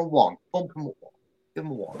 1. Give him a 1. Bump him a 1. Give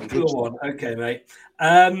him a 1. Give him a 1. Okay, mate.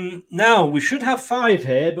 Now, we should have 5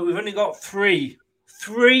 here, but we've only got 3.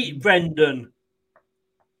 3, Brendan.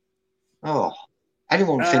 Oh,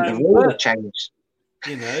 anyone would think the rule would change.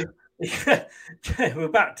 You know. We're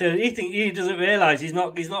back to. He doesn't realise he's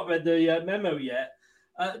not read the memo yet.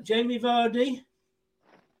 Jamie Vardy.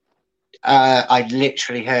 I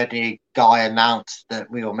literally heard the guy announce that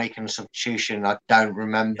we were making a substitution. I don't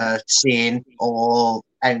remember seeing or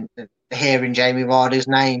hearing Jamie Vardy's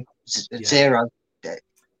name. 0.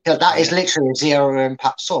 That is literally a 0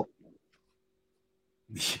 impact sub.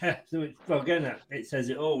 Yeah. Well, again, it says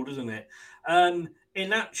it all, doesn't it?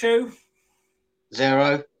 Inacho.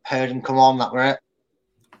 0. Heard him come on, that were it.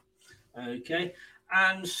 Okay.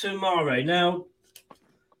 And Sumare. Now,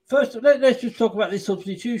 first, let's just talk about this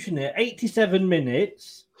substitution here. 87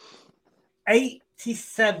 minutes.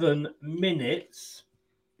 87 minutes,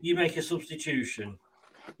 you make a substitution.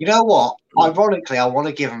 You know what? Ironically, I want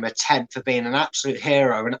to give him a 10 for being an absolute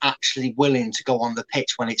hero and actually willing to go on the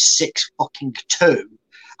pitch when it's 6-2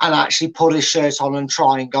 and actually put his shirt on and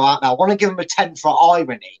try and go out there. I want to give him a 10 for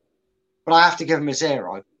irony, but I have to give him a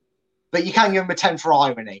 0. But you can give him a 10 for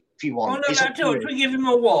irony if you want. We give him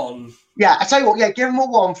a 1. Yeah, I tell you what, give him a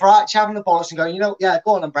 1 for actually having the balls and going, go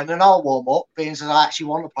on then, Brendan, I'll warm up, being as I actually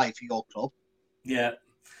want to play for your club. Yeah.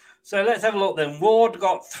 So let's have a look then. Ward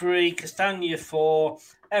got 3, Castagna 4,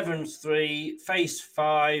 Evans 3, Face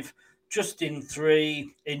 5, Justin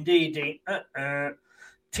 3, Ndidi,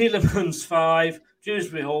 Tielemans 5,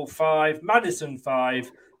 Dewsbury Hall 5, Madison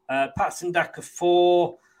 5, Patson Daka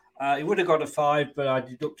 4. He would have got a 5, but I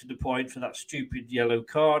deducted a point for that stupid yellow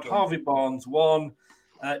card. Harvey Barnes 1,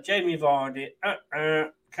 Jamie Vardy,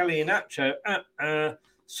 Kelly Inacho,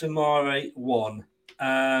 Samare 1.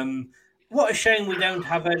 What a shame we don't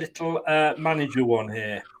have a little manager one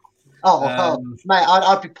here. Mate,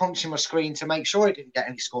 I'd be punching my screen to make sure he didn't get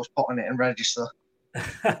any scores put on it and register.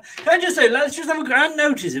 Can I just say, let's just have a grand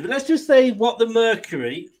notice of it. Let's just say what the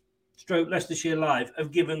Mercury, stroke Leicestershire Live,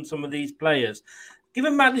 have given some of these players.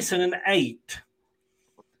 Given Madison an 8.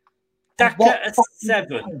 Daka a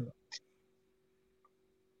 7.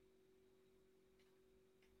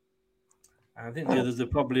 I think the others are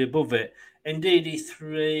probably above it. Ndidi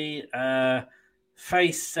 3,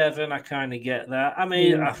 Face 7. I kind of get that. I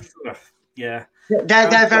mean, yeah.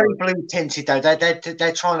 They're very blue tinted though.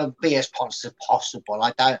 They're trying to be as positive as possible.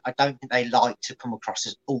 I don't think they like to come across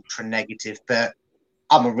as ultra negative, but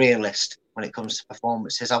I'm a realist when it comes to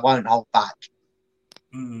performances. I won't hold back.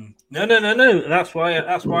 No. That's why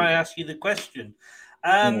I asked you the question.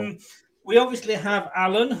 We obviously have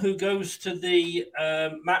Alan, who goes to the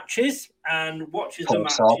matches and watches the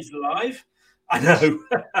matches live.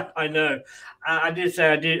 I know. I did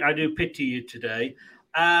say I do pity you today.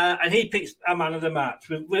 And he picks a man of the match.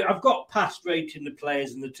 I've got past rating the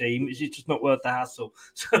players and the team. It's just not worth the hassle.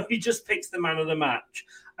 So he just picks the man of the match.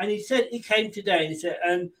 And he said he came today and he said,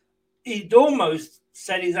 and he'd almost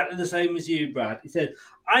said exactly the same as you, Brad. He said,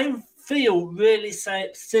 I feel really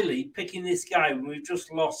silly picking this guy when we've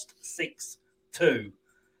just lost 6-2.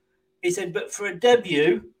 He said, but for a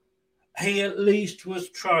debut, he at least was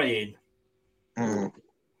trying.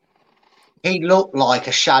 He looked like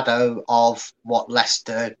a shadow of what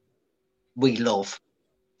Leicester we love.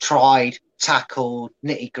 Tried, tackled,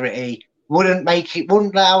 nitty gritty. Wouldn't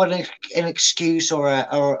allow an excuse or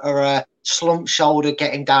a slump shoulder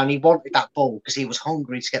getting down. He wanted that ball because he was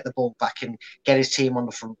hungry to get the ball back and get his team on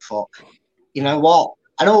the front foot. You know what?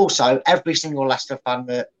 And also, every single Leicester fan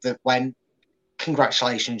that went,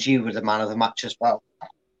 congratulations, you were the man of the match as well.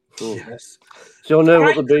 Cool. Yes. So I know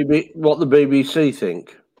what the BBC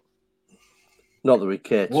think. Not that we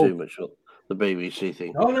care too much what the BBC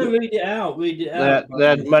think. Oh, no, read it out. They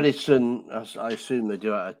had Madison, I assume they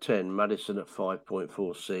do out of 10, Madison at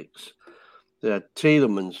 5.46. They had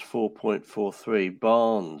Tielemans 4.43.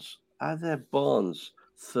 Barnes, Barnes,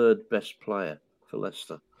 third best player for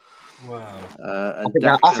Leicester. Wow. I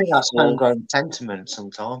think that's homegrown sentiment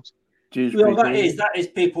sometimes. Well, that is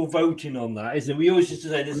people voting on that, isn't it? We always used to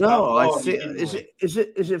say this. No, I think is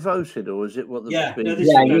it voted or is it what the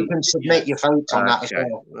you can submit your vote on that as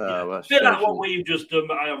well. Oh, bit like what we've just done,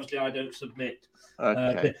 but I don't submit.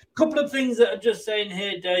 Okay. A couple of things that are just saying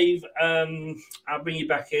here, Dave. I'll bring you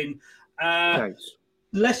back in. Thanks.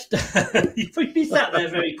 Leicester, you sat there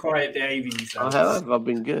very quiet, behaving yourself. I have. I've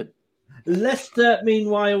been good. Leicester,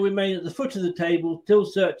 meanwhile, remain at the foot of the table, still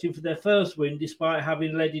searching for their first win, despite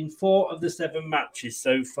having led in 4 of the 7 matches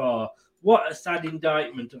so far. What a sad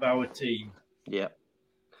indictment of our team. Yeah.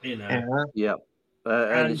 You know. Yeah.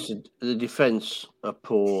 And the defence are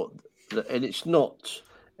poor, and it's not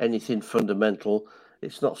anything fundamental.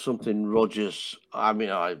 It's not something Rodgers. I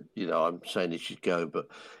mean, I'm saying he should go, but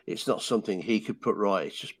it's not something he could put right.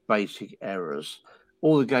 It's just basic errors.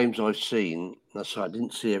 All the games I've seen, I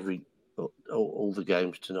didn't see all the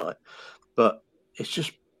games tonight, but it's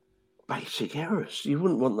just basic errors. You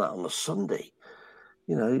wouldn't want that on a Sunday.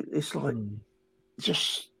 You know, it's like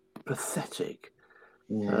just pathetic.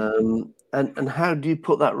 Yeah. And how do you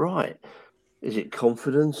put that right? Is it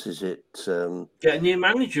confidence? Is it get a new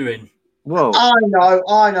manager in? Well,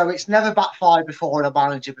 I know. It's never backfired before on a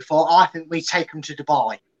manager before. I think we take them to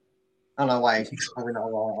Dubai. Oh, no, wait. It's probably not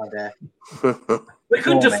a right idea. We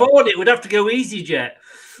couldn't afford it. We'd have to go EasyJet.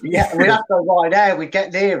 Yeah, we'd have to go right there. We'd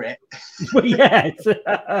get near it. Well, yes.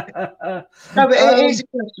 No, but here's a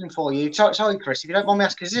question for you. Sorry, Chris, if you don't mind me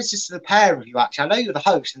asking, because this is to the pair of you, actually. I know you're the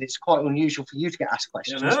host, and it's quite unusual for you to get asked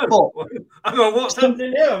questions. I know. I know what's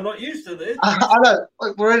happening here. I'm not used to this. I know.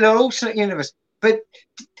 We're in an alternate universe. But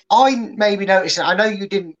I maybe noticed, I know you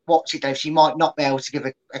didn't watch it, Dave, so you might not be able to give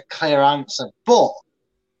a clear answer. But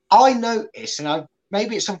I noticed, and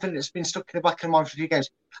maybe it's something that's been stuck in the back of my mind for a few games.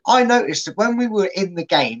 I noticed that when we were in the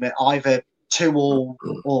game at either 2-2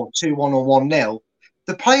 or 2-1 or 1-0,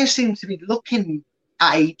 the players seemed to be looking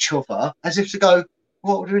at each other as if to go,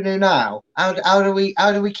 "What do we do now? How do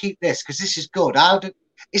we keep this? Because this is good."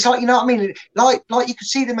 It's like, you know what I mean? Like you could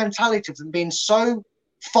see the mentality of them being so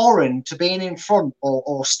foreign to being in front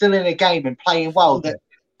or still in a game and playing well. That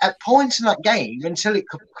at points in that game, until it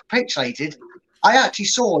capitulated, I actually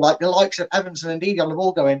saw like the likes of Evans and Ndidi on the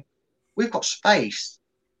ball going, we've got space.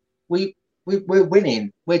 We're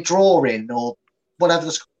winning. We're drawing or whatever.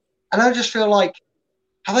 And I just feel like,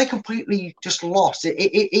 have they completely just lost?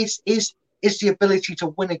 Is the ability to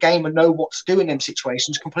win a game and know what to do in them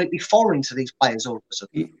situations completely foreign to these players all of a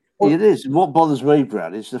sudden? It is. What bothers me,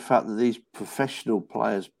 Brad, is the fact that these professional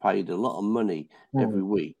players paid a lot of money every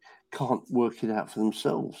week can't work it out for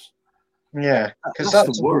themselves. Yeah, because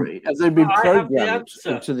that's the worry. Have they been programmed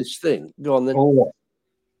into this thing? Go on then. No,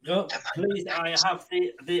 please, I have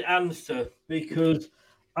the answer, because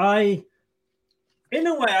in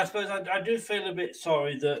a way, I suppose I do feel a bit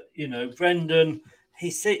sorry that, you know, Brendan, he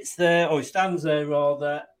sits there, or he stands there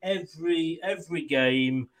rather, every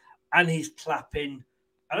game, and he's clapping.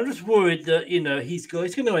 And I'm just worried that, you know, he's going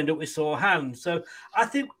to end up with sore hands. So I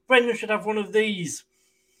think Brendan should have one of these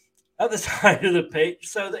at the side of the pitch,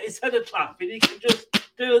 so that instead of clapping, he can just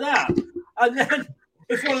do that. And then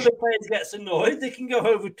if one of the players gets annoyed, they can go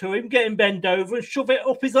over to him, get him bent over, and shove it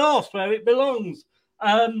up his arse where it belongs.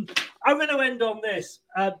 I'm going to end on this.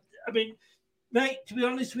 I mean, mate, to be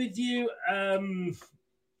honest with you,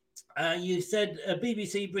 you said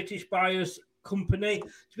BBC British Bias Company.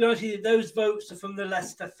 To be honest with you, those votes are from the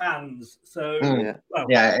Leicester fans. So,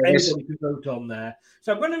 everybody can vote on there.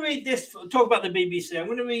 So I'm going to read this, talk about the BBC. I'm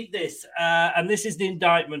going to read this, and this is the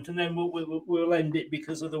indictment, and then we'll end it,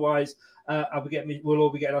 because otherwise we'll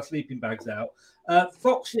all be getting our sleeping bags out.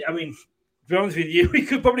 Fox, I mean, to be honest with you, we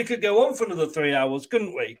could go on for another 3 hours,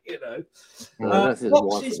 couldn't we? You know,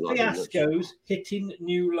 Fox's fiascos hitting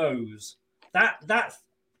new lows. That's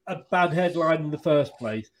a bad headline in the first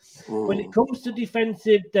place. When it comes to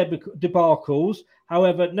defensive debacles,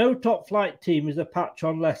 however, no top-flight team is a patch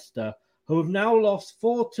on Leicester, who have now lost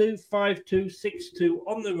 4-2, 5-2, 6-2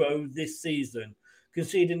 on the road this season,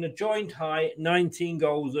 conceding a joint high 19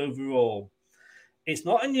 goals overall. It's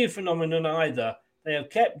not a new phenomenon either. They have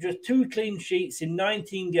kept just 2 clean sheets in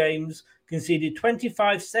 19 games, conceded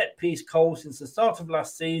 25 set-piece goals since the start of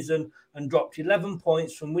last season, and dropped 11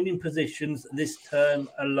 points from winning positions this term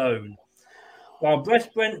alone. While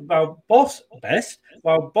boss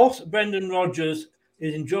Brendan Rodgers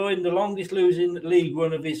is enjoying the longest losing league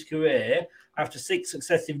run of his career after 6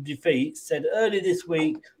 successive defeats, said earlier this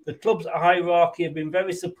week the club's hierarchy have been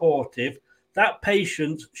very supportive. That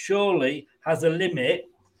patience surely has a limit,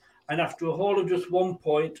 and after a haul of just 1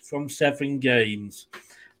 point from 7 games.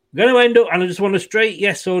 I'm going to end up, and I just want a straight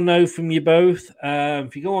yes or no from you both.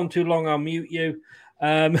 If you go on too long, I'll mute you.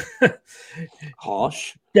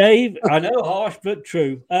 Harsh. Dave, I know harsh, but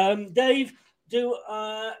true. Dave, do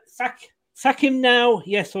sack him now,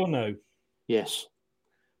 yes or no? Yes.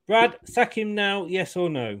 Brad, sack him now, yes or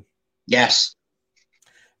no? Yes.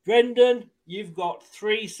 Brendan, you've got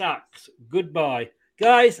 3 sacks. Goodbye.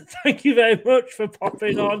 Guys, thank you very much for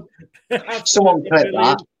popping on. Someone clip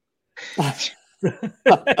that.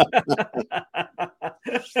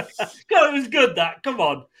 God, it was good, that. Come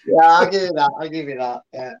on. Yeah, I'll give you that.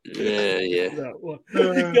 Yeah.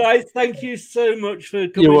 Guys, thank you so much for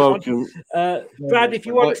coming You're welcome. on. Brad, if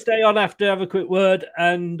you want to stay on after, have a quick word.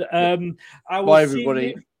 And I will Bye,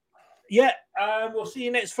 everybody. We'll see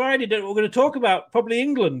you next Friday. We're going to talk about probably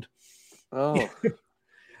England. Oh.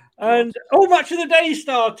 And match of the day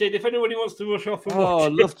started. If anybody wants to rush off and watch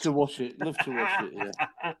I'd love to watch it. Yeah.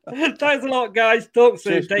 Thanks a lot, guys. Talk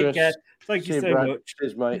soon. Cheers, Take Chris. care. Thank you so much.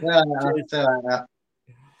 Cheers, mate. Yeah.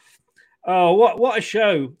 Oh, what a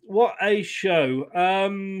show! What a show! I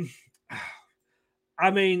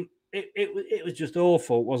mean, it was just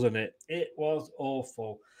awful, wasn't it? It was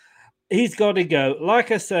awful. He's got to go.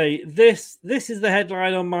 Like I say, this is the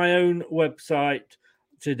headline on my own website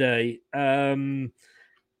today. And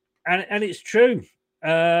it's true.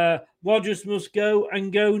 Rodgers must go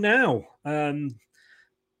and go now.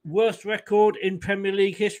 Worst record in Premier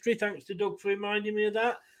League history. Thanks to Doug for reminding me of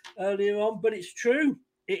that earlier on. But it's true.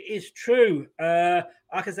 It is true. Like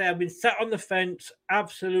I say, I've been sat on the fence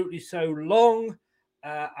absolutely so long,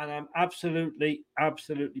 and I'm absolutely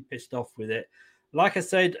pissed off with it. Like I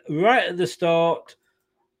said right at the start,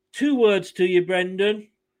 2 words to you, Brendan.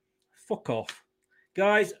 Fuck off.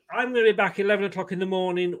 Guys, I'm going to be back 11 o'clock in the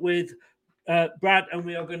morning with Brad, and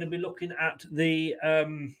we are going to be looking at the...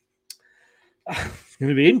 it's going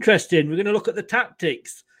to be interesting. We're going to look at the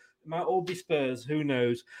tactics. It might all be Spurs, who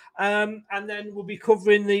knows. And then we'll be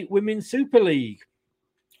covering the Women's Super League.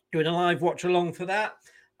 Doing a live watch-along for that.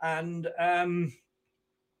 And do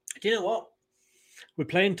you know what? We're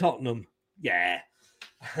playing Tottenham. Yeah.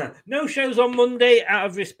 No shows on Monday out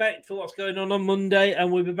of respect for what's going on Monday,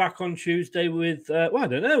 and we'll be back on Tuesday with, I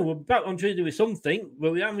don't know, we're back on Tuesday with something,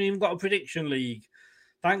 but we haven't even got a prediction league.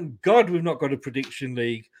 Thank God we've not got a prediction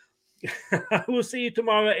league. We'll see you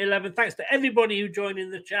tomorrow at 11. Thanks to everybody who joined in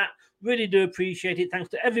the chat. Really do appreciate it. Thanks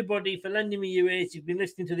to everybody for lending me your ears. You've been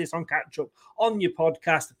listening to this on Catch Up on your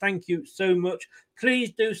podcast. Thank you so much.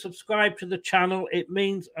 Please do subscribe to the channel. It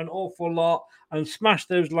means an awful lot. And smash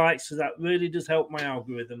those likes, so that really does help my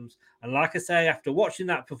algorithms. And like I say, after watching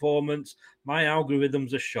that performance, my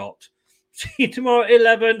algorithms are shot. See you tomorrow at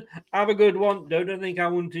 11. Have a good one. Don't think I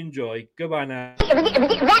won't enjoy. Goodbye now.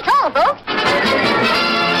 That's all, folks.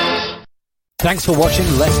 Thanks for watching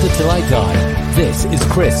Leicester Till I Die. This is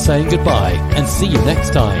Chris saying goodbye and see you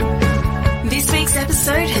next time. This week's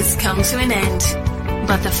episode has come to an end.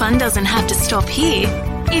 But the fun doesn't have to stop here.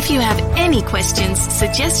 If you have any questions,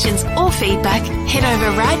 suggestions or feedback, head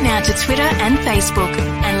over right now to Twitter and Facebook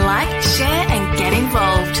and like, share and get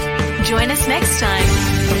involved. Join us next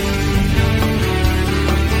time.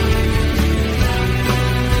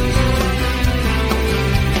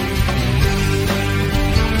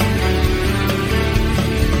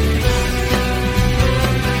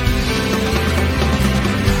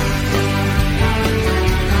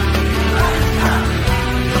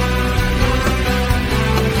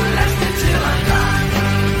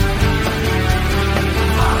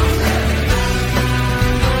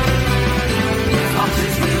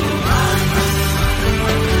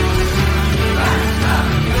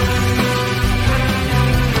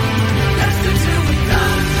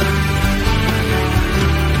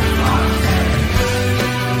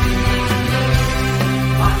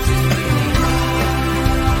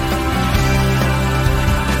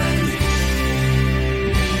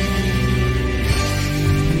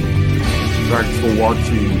 Thanks for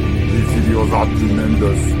watching. These videos are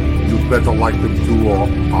tremendous. You better like them too, or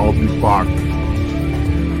I'll be back.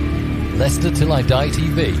 Leicester Till I Die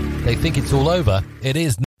TV. They think it's all over. It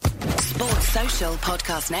is. Sports Social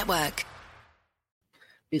Podcast Network.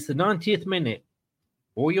 It's the 90th minute.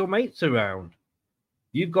 All your mates around.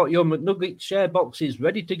 You've got your McNugget share boxes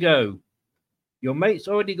ready to go. Your mates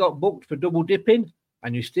already got booked for double dipping,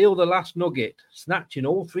 and you steal the last nugget, snatching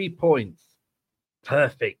all 3 points.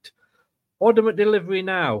 Perfect. Order McDelivery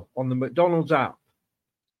now on the McDonald's app.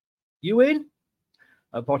 You in?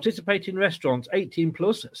 At participating restaurants, 18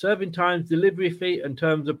 plus, serving times, delivery fee and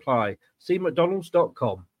terms apply. See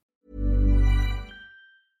mcdonalds.com.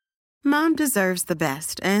 Mom deserves the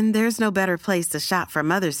best, and there's no better place to shop for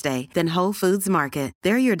Mother's Day than Whole Foods Market.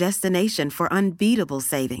 They're your destination for unbeatable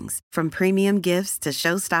savings, from premium gifts to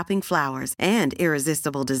show-stopping flowers and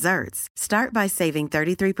irresistible desserts. Start by saving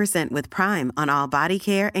 33% with Prime on all body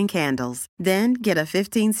care and candles. Then get a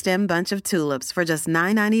 15-stem bunch of tulips for just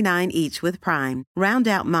 $9.99 each with Prime. Round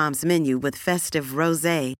out Mom's menu with festive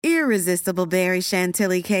rosé, irresistible berry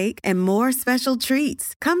chantilly cake, and more special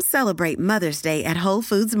treats. Come celebrate Mother's Day at Whole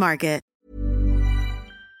Foods Market.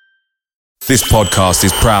 This podcast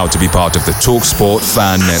is proud to be part of the TalkSport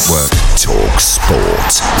Fan Network.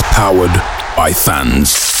 TalkSport. Powered by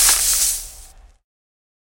fans.